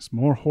about things.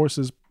 More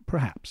horses,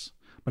 perhaps.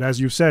 But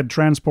as you've said,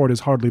 transport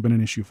has hardly been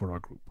an issue for our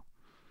group.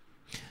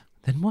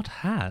 Then what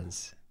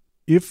has?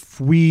 If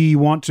we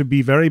want to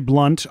be very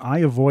blunt, I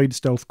avoid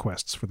stealth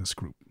quests for this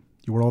group.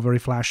 You are all very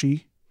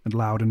flashy and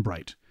loud and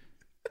bright.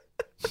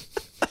 This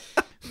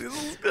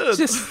is good.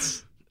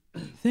 Just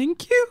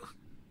thank you.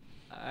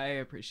 I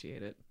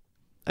appreciate it.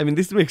 I mean,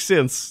 this makes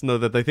sense now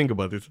that I think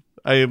about it.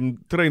 I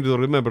am trying to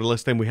remember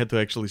last time we had to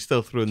actually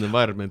stealth through an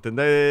environment, and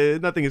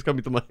nothing is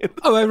coming to mind.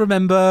 Oh, I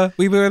remember.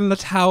 We were in the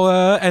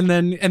tower, and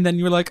then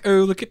you were like, "Oh,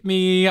 look at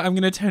me! I'm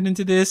going to turn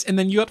into this," and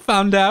then you got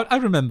found out. I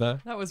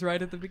remember. That was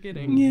right at the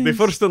beginning. Yes. The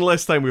first and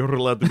last time we were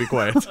allowed to be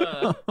quiet.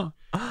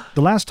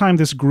 The last time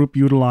this group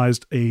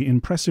utilized an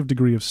impressive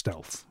degree of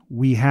stealth,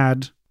 we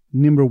had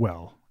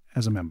Nimberwell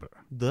as a member.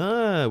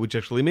 Which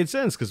actually made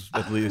sense, because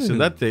at least in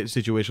that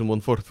situation,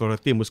 1/4 of our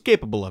team was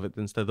capable of it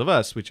instead of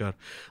us, which are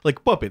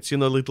like puppets,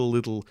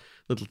 little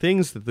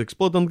things that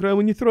explode on the ground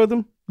when you throw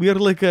them. We are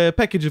like a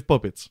package of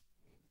puppets.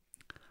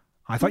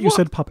 I thought you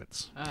said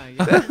puppets.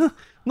 Yeah.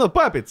 No,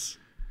 puppets.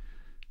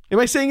 Am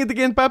I saying it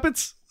again,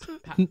 puppets?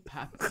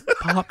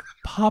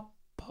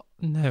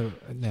 No.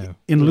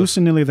 In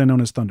Lucinilli, they're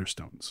known as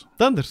Thunderstones.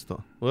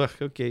 Thunderstone. Ugh,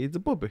 okay, it's a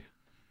puppy.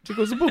 She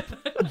goes a boop.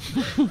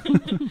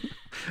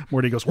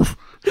 Morty goes, woof.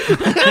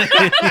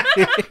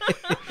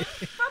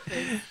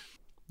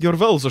 Your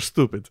vowels are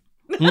stupid.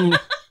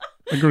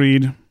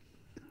 Agreed.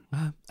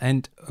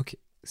 And, okay,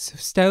 so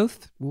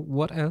stealth,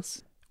 what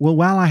else? Well,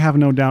 while I have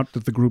no doubt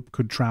that the group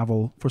could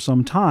travel for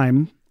some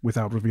time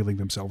without revealing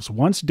themselves,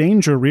 once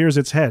danger rears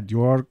its head,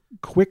 you are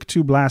quick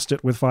to blast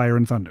it with fire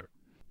and thunder.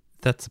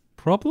 That's a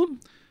problem?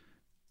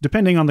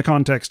 Depending on the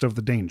context of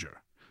the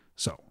danger.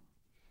 So,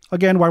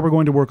 again, why we're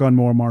going to work on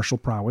more martial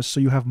prowess, so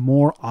you have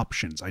more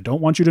options. I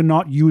don't want you to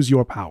not use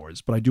your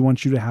powers, but I do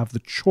want you to have the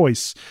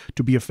choice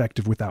to be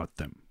effective without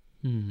them.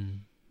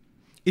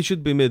 It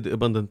should be made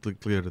abundantly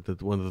clear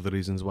that one of the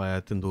reasons why I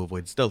tend to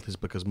avoid stealth is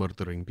because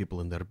murdering people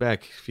in their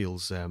back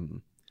feels,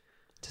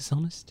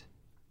 dishonest?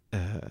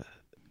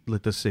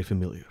 Let us say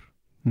familiar.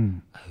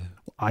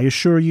 I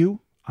assure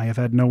you, I have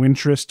had no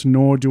interest,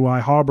 nor do I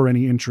harbor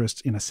any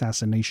interest in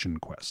assassination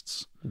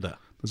quests.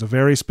 There's a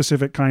very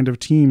specific kind of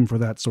team for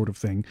that sort of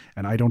thing,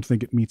 and I don't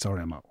think it meets our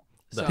MO.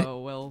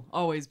 So we'll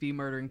always be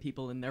murdering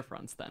people in their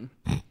fronts then.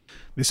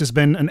 This has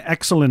been an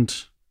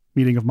excellent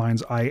meeting of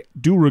minds. I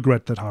do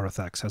regret that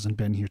Harathax hasn't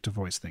been here to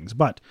voice things,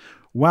 but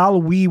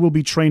while we will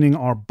be training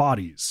our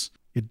bodies,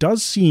 it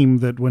does seem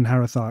that when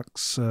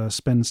Harathax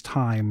spends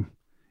time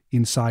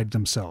inside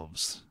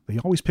themselves, they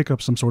always pick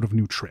up some sort of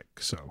new trick,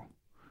 so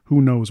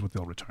who knows what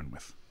they'll return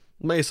with.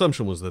 My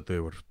assumption was that they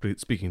were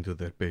speaking to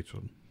their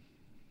patron.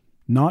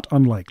 Not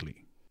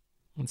unlikely.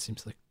 It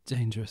seems like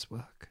dangerous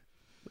work.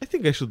 I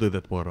think I should do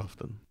that more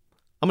often.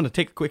 I'm going to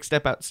take a quick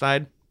step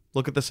outside,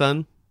 look at the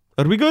sun.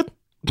 Are we good?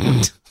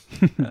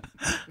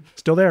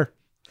 Still there.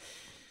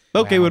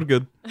 Okay, we're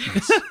good.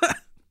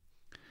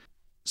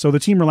 So the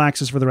team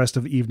relaxes for the rest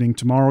of the evening.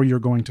 Tomorrow you're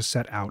going to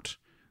set out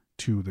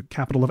to the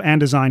capital of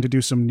Andesign to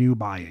do some new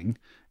buying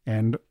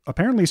and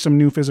apparently some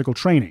new physical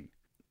training.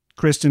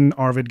 Kristen,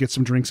 Arvid get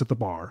some drinks at the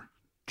bar,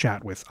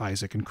 chat with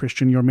Isaac and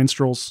Christian, your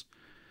minstrels.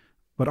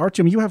 But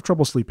Artyom, you have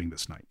trouble sleeping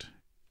this night.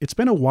 It's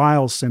been a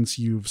while since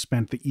you've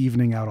spent the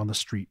evening out on the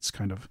streets,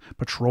 kind of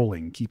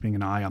patrolling, keeping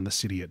an eye on the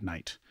city at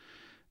night.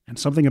 And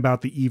something about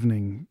the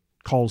evening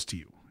calls to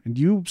you. And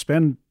you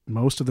spend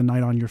most of the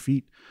night on your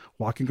feet,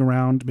 walking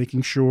around,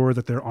 making sure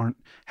that there aren't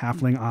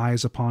halfling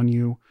eyes upon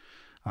you,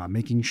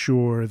 making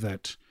sure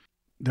that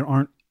there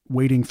aren't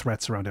waiting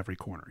threats around every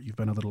corner. You've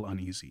been a little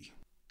uneasy.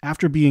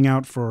 After being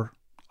out for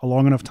a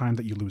long enough time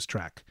that you lose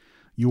track,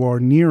 you are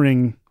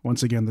nearing,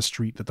 once again, the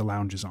street that the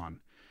lounge is on.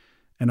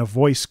 And a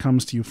voice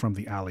comes to you from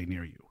the alley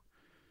near you.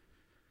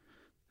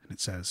 And it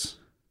says,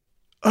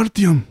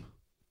 Artyom!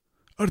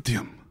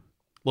 Artyom!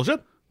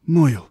 Bullshit?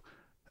 Moyle,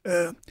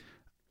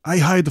 I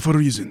hide for a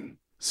reason.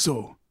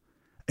 So,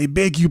 I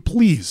beg you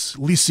please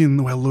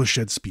listen while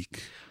Loshed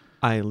speak.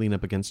 I lean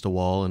up against a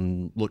wall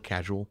and look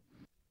casual.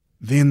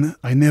 Then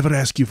I never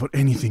ask you for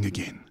anything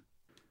again.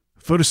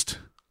 First,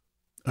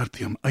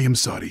 Artyom, I am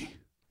sorry.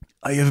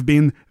 I have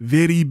been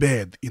very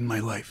bad in my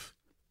life.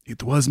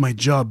 It was my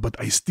job, but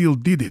I still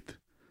did it.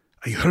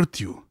 I hurt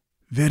you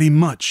very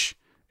much,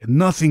 and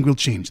nothing will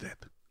change that.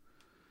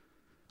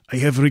 I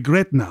have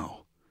regret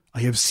now. I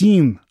have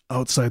seen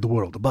outside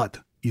world, but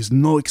is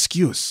no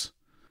excuse.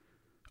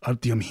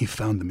 Artyom, he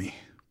found me.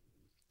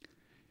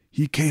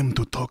 He came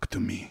to talk to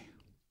me.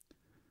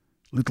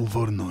 Little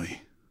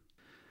Voronoi.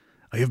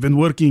 I have been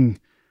working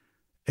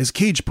as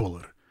cage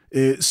puller.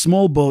 A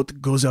small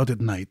boat goes out at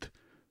night,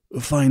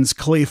 finds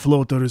clay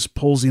floaters,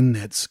 pulls in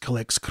nets,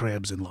 collects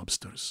crabs and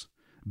lobsters.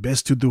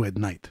 Best to do at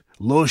night.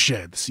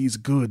 Loshed sees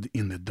good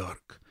in the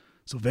dark.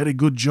 So very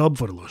good job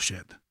for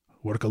Loshed.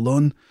 Work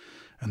alone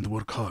and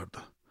work hard.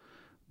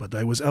 But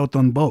I was out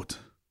on boat,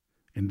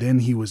 and then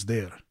he was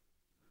there.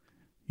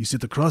 He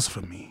sit across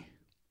from me.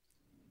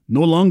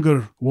 No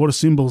longer wore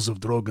symbols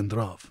of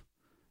Drogendrav.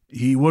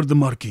 He wore the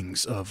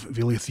markings of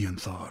Vilithian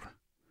Thar.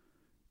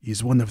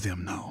 He's one of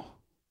them now.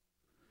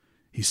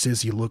 He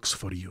says he looks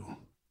for you.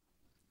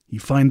 He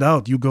find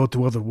out you go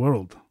to other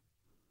world.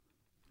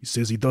 He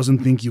says he doesn't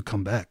think you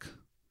come back.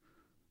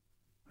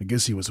 I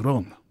guess he was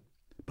wrong,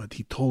 but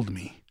he told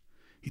me.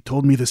 He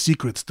told me the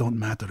secrets don't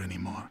matter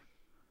anymore.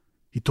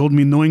 He told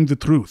me knowing the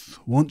truth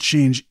won't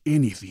change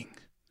anything.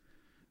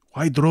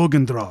 Why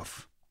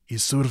Drogendrav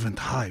is servant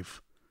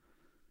hive.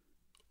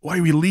 Why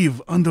we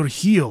live under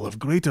heel of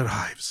greater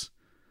hives.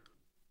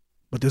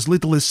 But as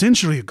little as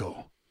century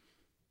ago,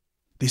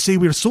 they say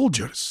we're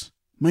soldiers,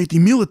 mighty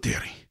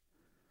military.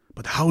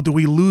 But how do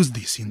we lose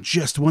this in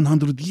just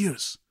 100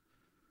 years?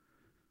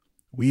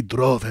 We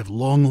Drov have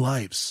long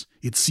lives.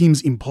 It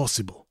seems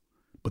impossible.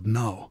 But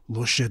now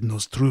Loshed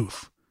knows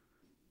truth.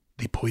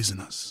 They poison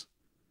us.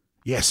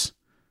 Yes,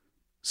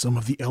 some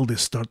of the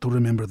eldest start to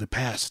remember the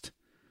past.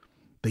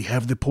 They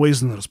have the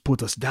poisoners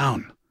put us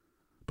down.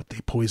 But they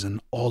poison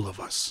all of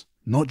us.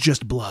 Not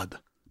just blood,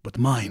 but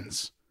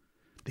minds.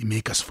 They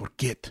make us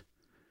forget.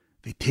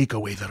 They take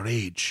away the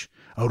rage,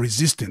 our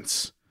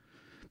resistance.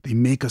 They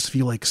make us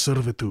feel like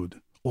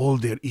servitude, all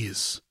there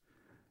is.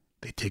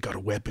 They take our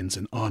weapons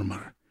and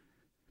armor.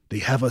 They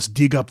have us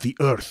dig up the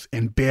earth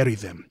and bury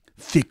them,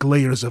 thick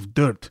layers of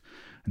dirt,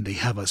 and they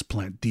have us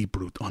plant deep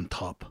root on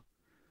top.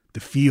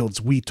 The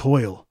fields we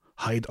toil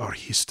hide our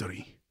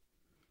history.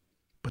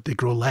 But they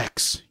grow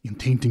lax in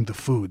tainting the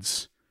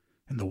foods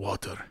and the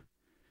water.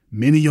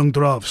 Many young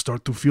Drov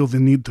start to feel the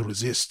need to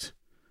resist.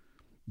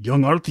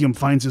 Young Artyom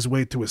finds his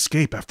way to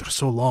escape after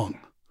so long.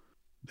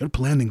 They're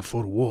planning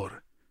for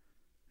war,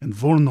 and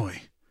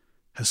Voronoi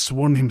has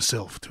sworn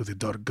himself to the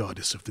dark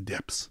goddess of the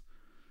depths,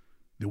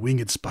 the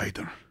winged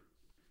spider.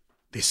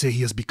 They say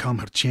he has become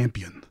her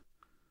champion,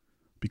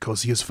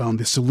 because he has found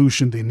the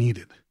solution they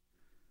needed.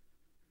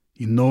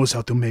 He knows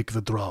how to make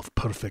the Drov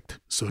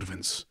perfect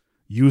servants,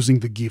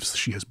 using the gifts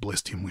she has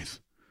blessed him with.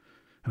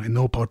 And I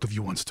know part of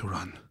you wants to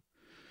run,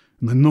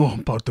 and I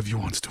know part of you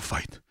wants to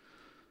fight.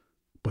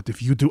 But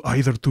if you do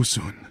either too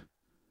soon,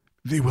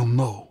 they will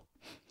know.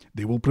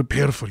 They will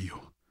prepare for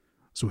you.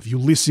 So if you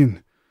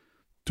listen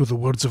to the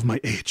words of my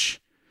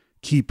age,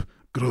 keep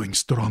growing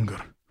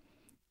stronger.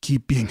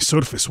 Keep being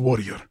surface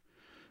warrior.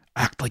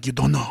 Act like you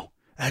don't know.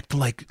 Act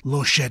like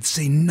Loshed,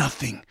 say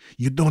nothing.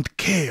 You don't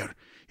care.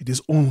 It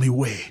is only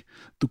way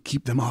to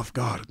keep them off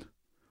guard.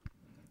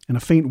 And a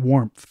faint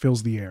warmth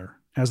fills the air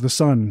as the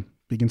sun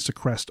begins to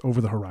crest over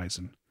the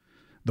horizon.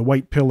 The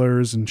white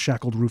pillars and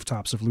shackled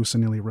rooftops of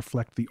Lucinili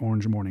reflect the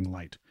orange morning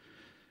light,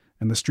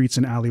 and the streets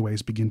and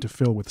alleyways begin to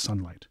fill with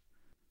sunlight.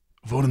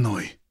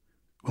 Voronoi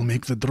will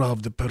make the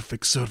Drov the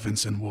perfect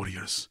servants and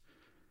warriors.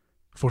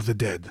 For the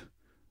dead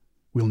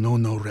will know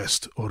no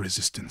rest or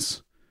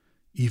resistance,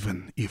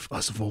 even if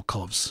us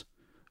Volkovs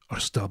are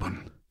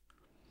stubborn.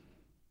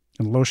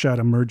 And Loshed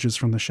emerges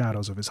from the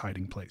shadows of his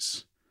hiding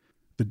place.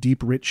 The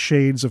deep, rich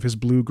shades of his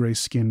blue-gray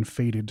skin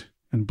faded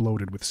and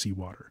bloated with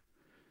seawater.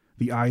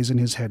 The eyes in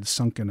his head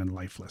sunken and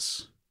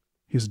lifeless,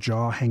 his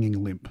jaw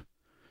hanging limp.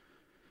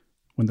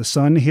 When the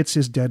sun hits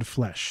his dead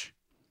flesh,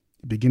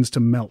 it begins to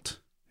melt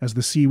as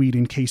the seaweed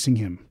encasing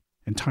him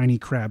and tiny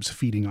crabs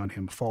feeding on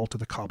him fall to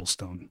the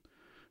cobblestone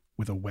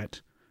with a wet,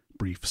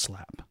 brief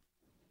slap.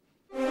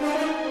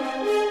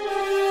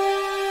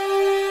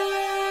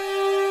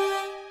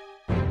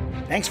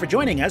 Thanks for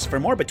joining us for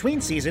more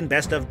between-season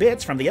best of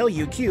bits from the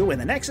LUQ and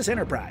the Nexus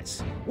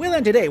Enterprise. We'll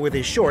end today with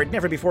his short,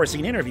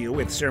 never-before-seen interview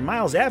with Sir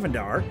Miles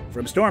Avendar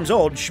from Storm's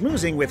old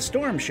Schmoozing with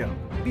Storm show,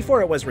 before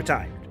it was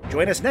retired.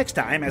 Join us next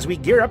time as we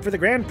gear up for the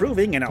grand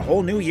proving and a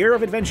whole new year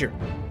of adventure.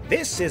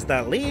 This is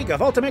the League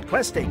of Ultimate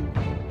Questing.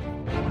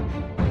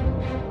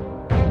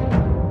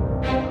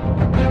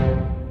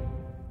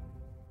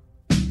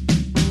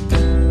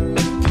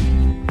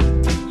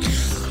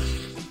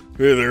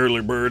 Hey there,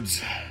 early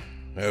birds.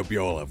 I hope you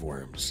all have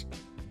worms.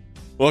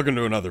 Welcome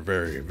to another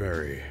very,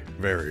 very,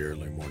 very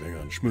early morning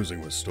on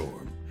Schmoozing with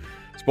Storm.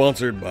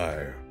 Sponsored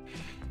by...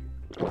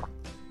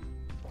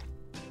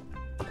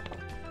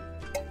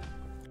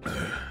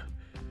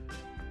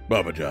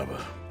 Baba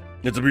Java.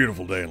 It's a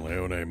beautiful day in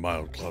Leone,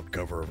 mild cloud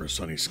cover over a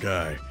sunny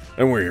sky,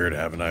 and we're here to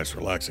have a nice,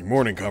 relaxing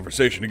morning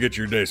conversation to get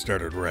your day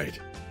started right.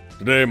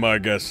 Today, my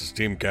guest is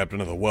team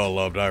captain of the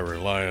well-loved Ivory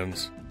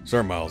Lions,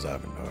 Sir Miles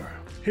Avendar.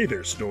 Hey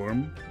there,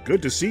 Storm.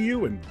 Good to see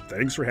you, and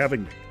thanks for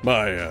having me.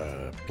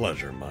 My,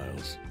 pleasure,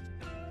 Miles.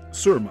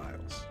 Sir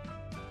Miles.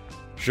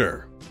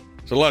 Sure.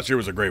 So last year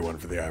was a great one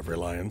for the Ivory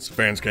Lions.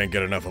 Fans can't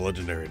get enough of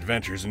legendary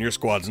adventures, and your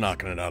squad's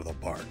knocking it out of the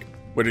park.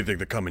 What do you think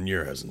the coming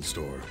year has in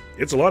store?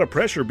 It's a lot of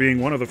pressure being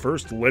one of the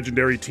first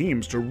legendary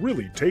teams to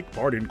really take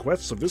part in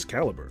quests of this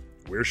caliber.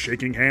 We're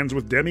shaking hands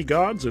with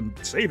demigods and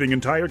saving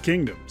entire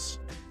kingdoms.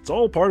 It's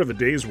all part of a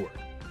day's work.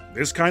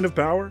 This kind of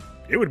power,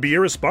 it would be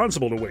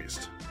irresponsible to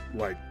waste.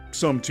 Like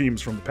some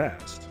teams from the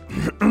past.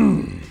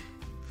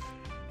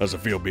 How's it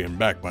feel being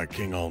backed by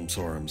King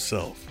Almsor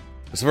himself?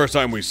 It's the first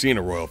time we've seen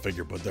a royal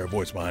figure put their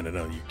voice behind an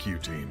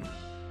LUQ team.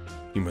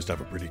 You must have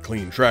a pretty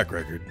clean track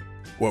record.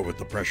 What with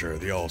the pressure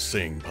of the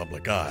all-seeing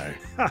public eye.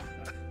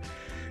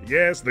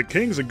 Yes, the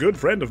King's a good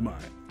friend of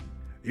mine.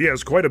 He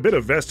has quite a bit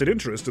of vested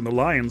interest in the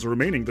Lions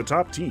remaining the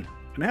top team,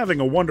 and having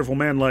a wonderful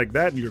man like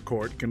that in your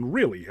court can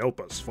really help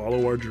us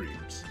follow our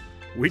dreams.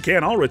 We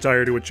can't all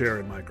retire to a chair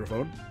and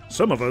microphone.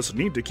 Some of us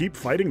need to keep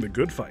fighting the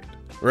good fight.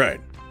 Right.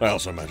 I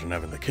also imagine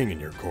having the king in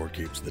your court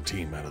keeps the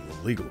team out of the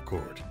legal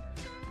court.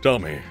 Tell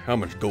me, how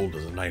much gold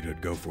does a knighthood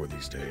go for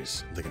these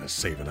days? I'm thinking of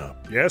saving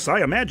up. Yes,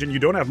 I imagine you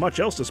don't have much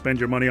else to spend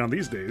your money on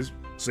these days.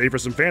 Save for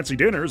some fancy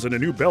dinners and a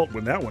new belt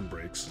when that one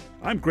breaks.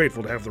 I'm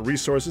grateful to have the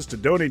resources to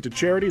donate to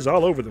charities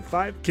all over the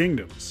 5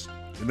 kingdoms.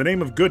 In the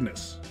name of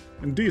goodness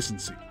and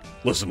decency.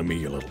 Listen to me,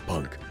 you little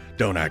punk.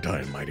 Don't act high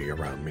and mighty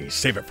around me.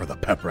 Save it for the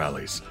pep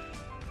rallies.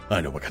 I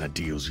know what kind of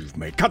deals you've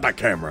made. Cut that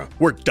camera.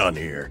 We're done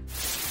here.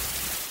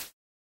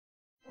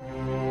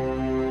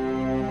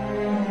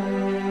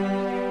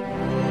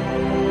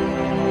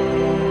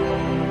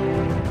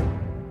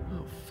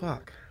 Oh,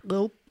 fuck.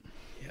 Nope.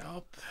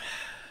 Yup.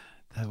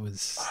 That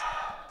was...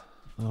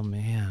 Oh,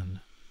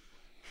 man.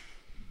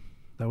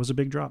 That was a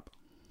big drop.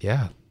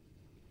 Yeah.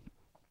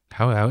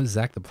 How is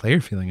Zach the player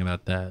feeling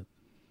about that?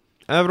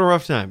 Having a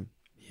rough time.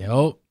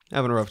 Yep.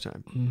 Having a rough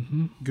time.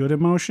 Mm-hmm. Good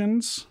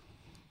emotions?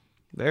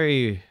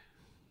 Very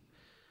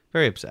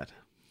upset.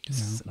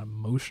 This is an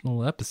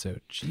emotional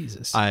episode.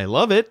 Jesus. I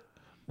love it.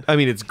 I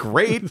mean, it's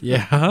great.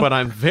 Yeah. But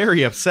I'm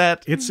very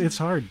upset. It's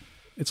hard.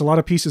 It's a lot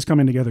of pieces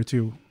coming together,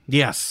 too.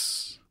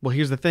 Yes. Well,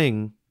 here's the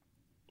thing.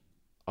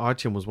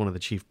 Artyom was one of the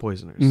chief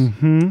poisoners.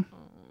 Mm-hmm.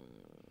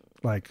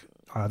 Like,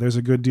 there's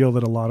a good deal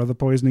that a lot of the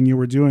poisoning you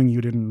were doing,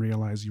 you didn't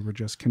realize you were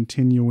just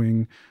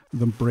continuing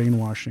the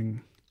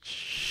brainwashing.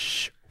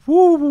 Shh.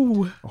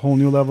 Woo! A whole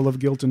new level of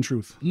guilt and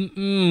truth.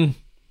 Mm-mm.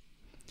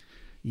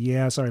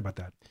 Yeah, sorry about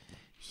that.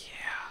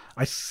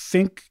 I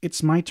think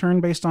it's my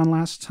turn based on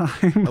last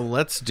time.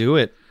 Let's do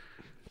it.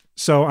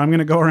 So I'm going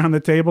to go around the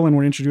table and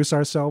we'll introduce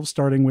ourselves,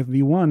 starting with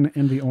the one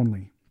and the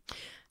only.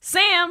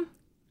 Sam!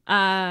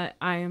 I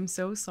am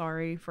so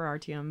sorry for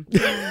Artyom.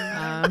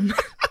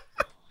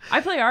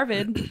 I play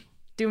Arvid.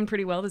 Doing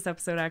pretty well this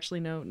episode, actually.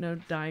 No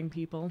dying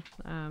people.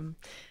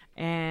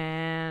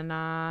 And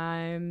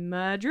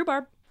I'm Drew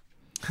Barb.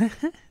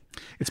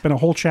 It's been a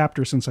whole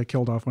chapter since I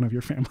killed off one of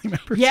your family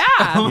members. Yeah.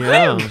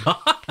 Yeah.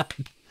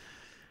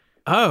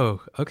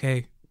 Oh,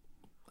 okay.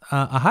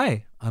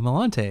 Hi, I'm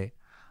Alante.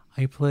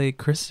 I play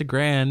Krista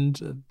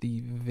Grand,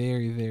 the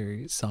very,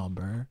 very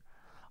somber,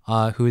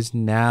 who is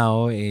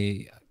now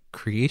a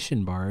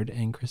creation bard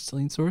and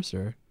crystalline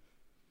sorcerer.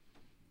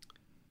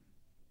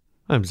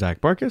 I'm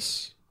Zach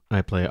Barkus.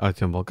 I play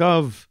Artyom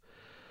Volkov,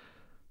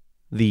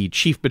 the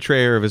chief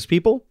betrayer of his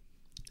people.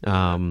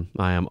 I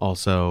am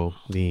also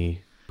the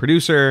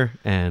producer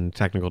and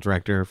technical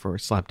director for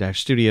Slapdash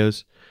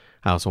Studios.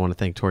 I also want to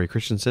thank Tori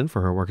Christensen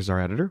for her work as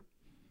our editor.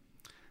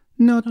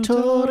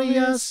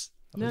 Notorious.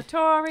 You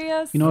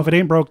know, if it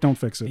ain't broke, don't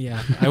fix it.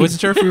 Yeah, I wasn't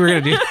sure if we were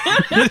going to do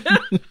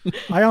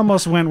I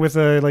almost went with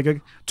a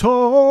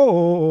Toria,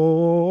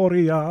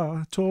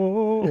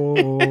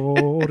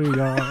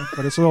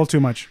 but it's a little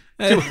too much.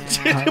 And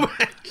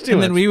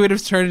then we would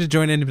have started to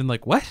join in and been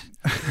like, what?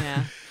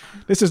 Yeah.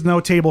 This is no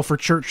table for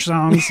church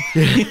songs.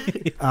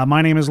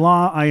 My name is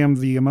Law. I am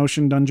the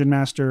Emotion Dungeon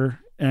Master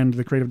and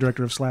the creative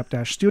director of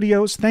Slapdash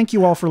Studios. Thank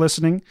you all for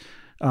listening.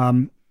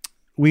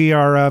 We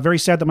are very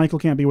sad that Michael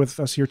can't be with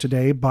us here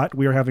today, but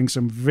we are having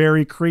some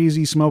very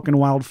crazy smoke and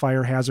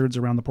wildfire hazards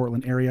around the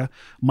Portland area.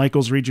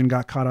 Michael's region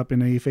got caught up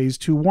in a phase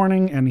 2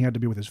 warning, and he had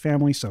to be with his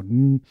family, so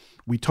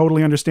we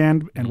totally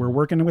understand, and we're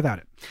working without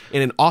it.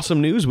 And in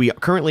awesome news, we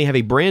currently have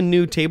a brand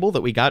new table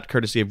that we got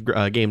courtesy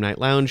of Game Night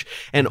Lounge,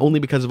 and only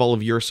because of all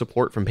of your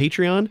support from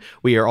Patreon,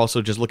 we are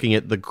also just looking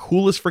at the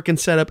coolest freaking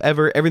setup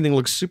ever. Everything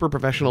looks super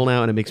professional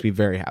now, and it makes me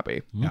very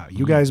happy. Yeah,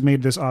 you guys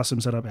made this awesome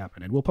setup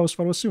happen, and we'll post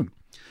photos soon.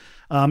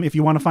 If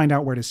you want to find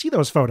out where to see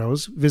those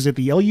photos, visit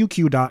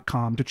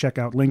theluq.com to check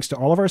out links to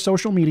all of our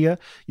social media.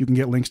 You can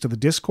get links to the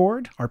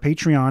Discord, our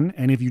Patreon,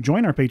 and if you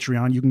join our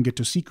Patreon, you can get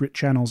to secret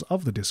channels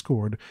of the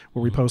Discord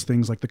where we post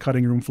things like the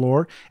cutting room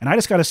floor. And I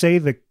just got to say,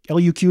 the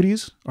LU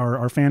Cuties,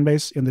 our fan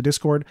base in the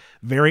Discord,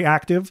 very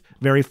active,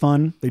 very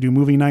fun. They do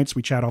movie nights.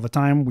 We chat all the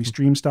time. We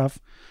stream stuff.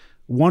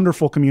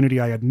 Wonderful community.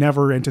 I had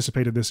never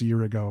anticipated this a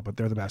year ago, but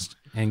they're the best.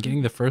 And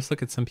getting the first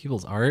look at some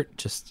people's art,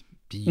 just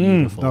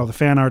beautiful. Oh, the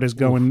fan art is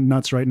going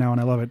nuts right now,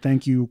 and I love it.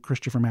 Thank you,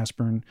 Christopher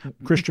Mashburn.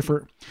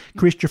 Christopher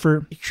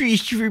Mashburn.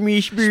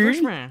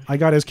 I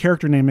got his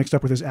character name mixed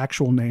up with his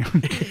actual name.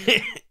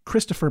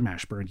 Christopher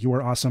Mashburn. You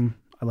are awesome.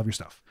 I love your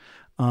stuff.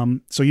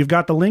 So you've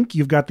got the link,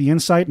 you've got the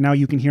insight. Now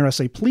you can hear us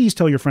say, please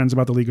tell your friends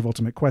about the League of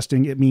Ultimate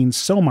Questing. It means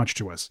so much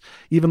to us.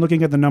 Even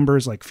looking at the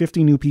numbers, like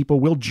 50 new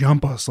people will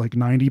jump us like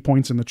 90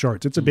 points in the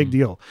charts. It's a big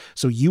deal.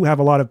 So you have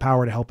a lot of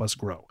power to help us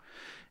grow.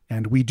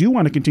 And we do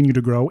want to continue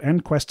to grow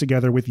and quest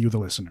together with you, the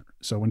listener.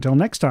 So until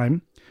next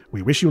time,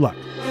 we wish you luck.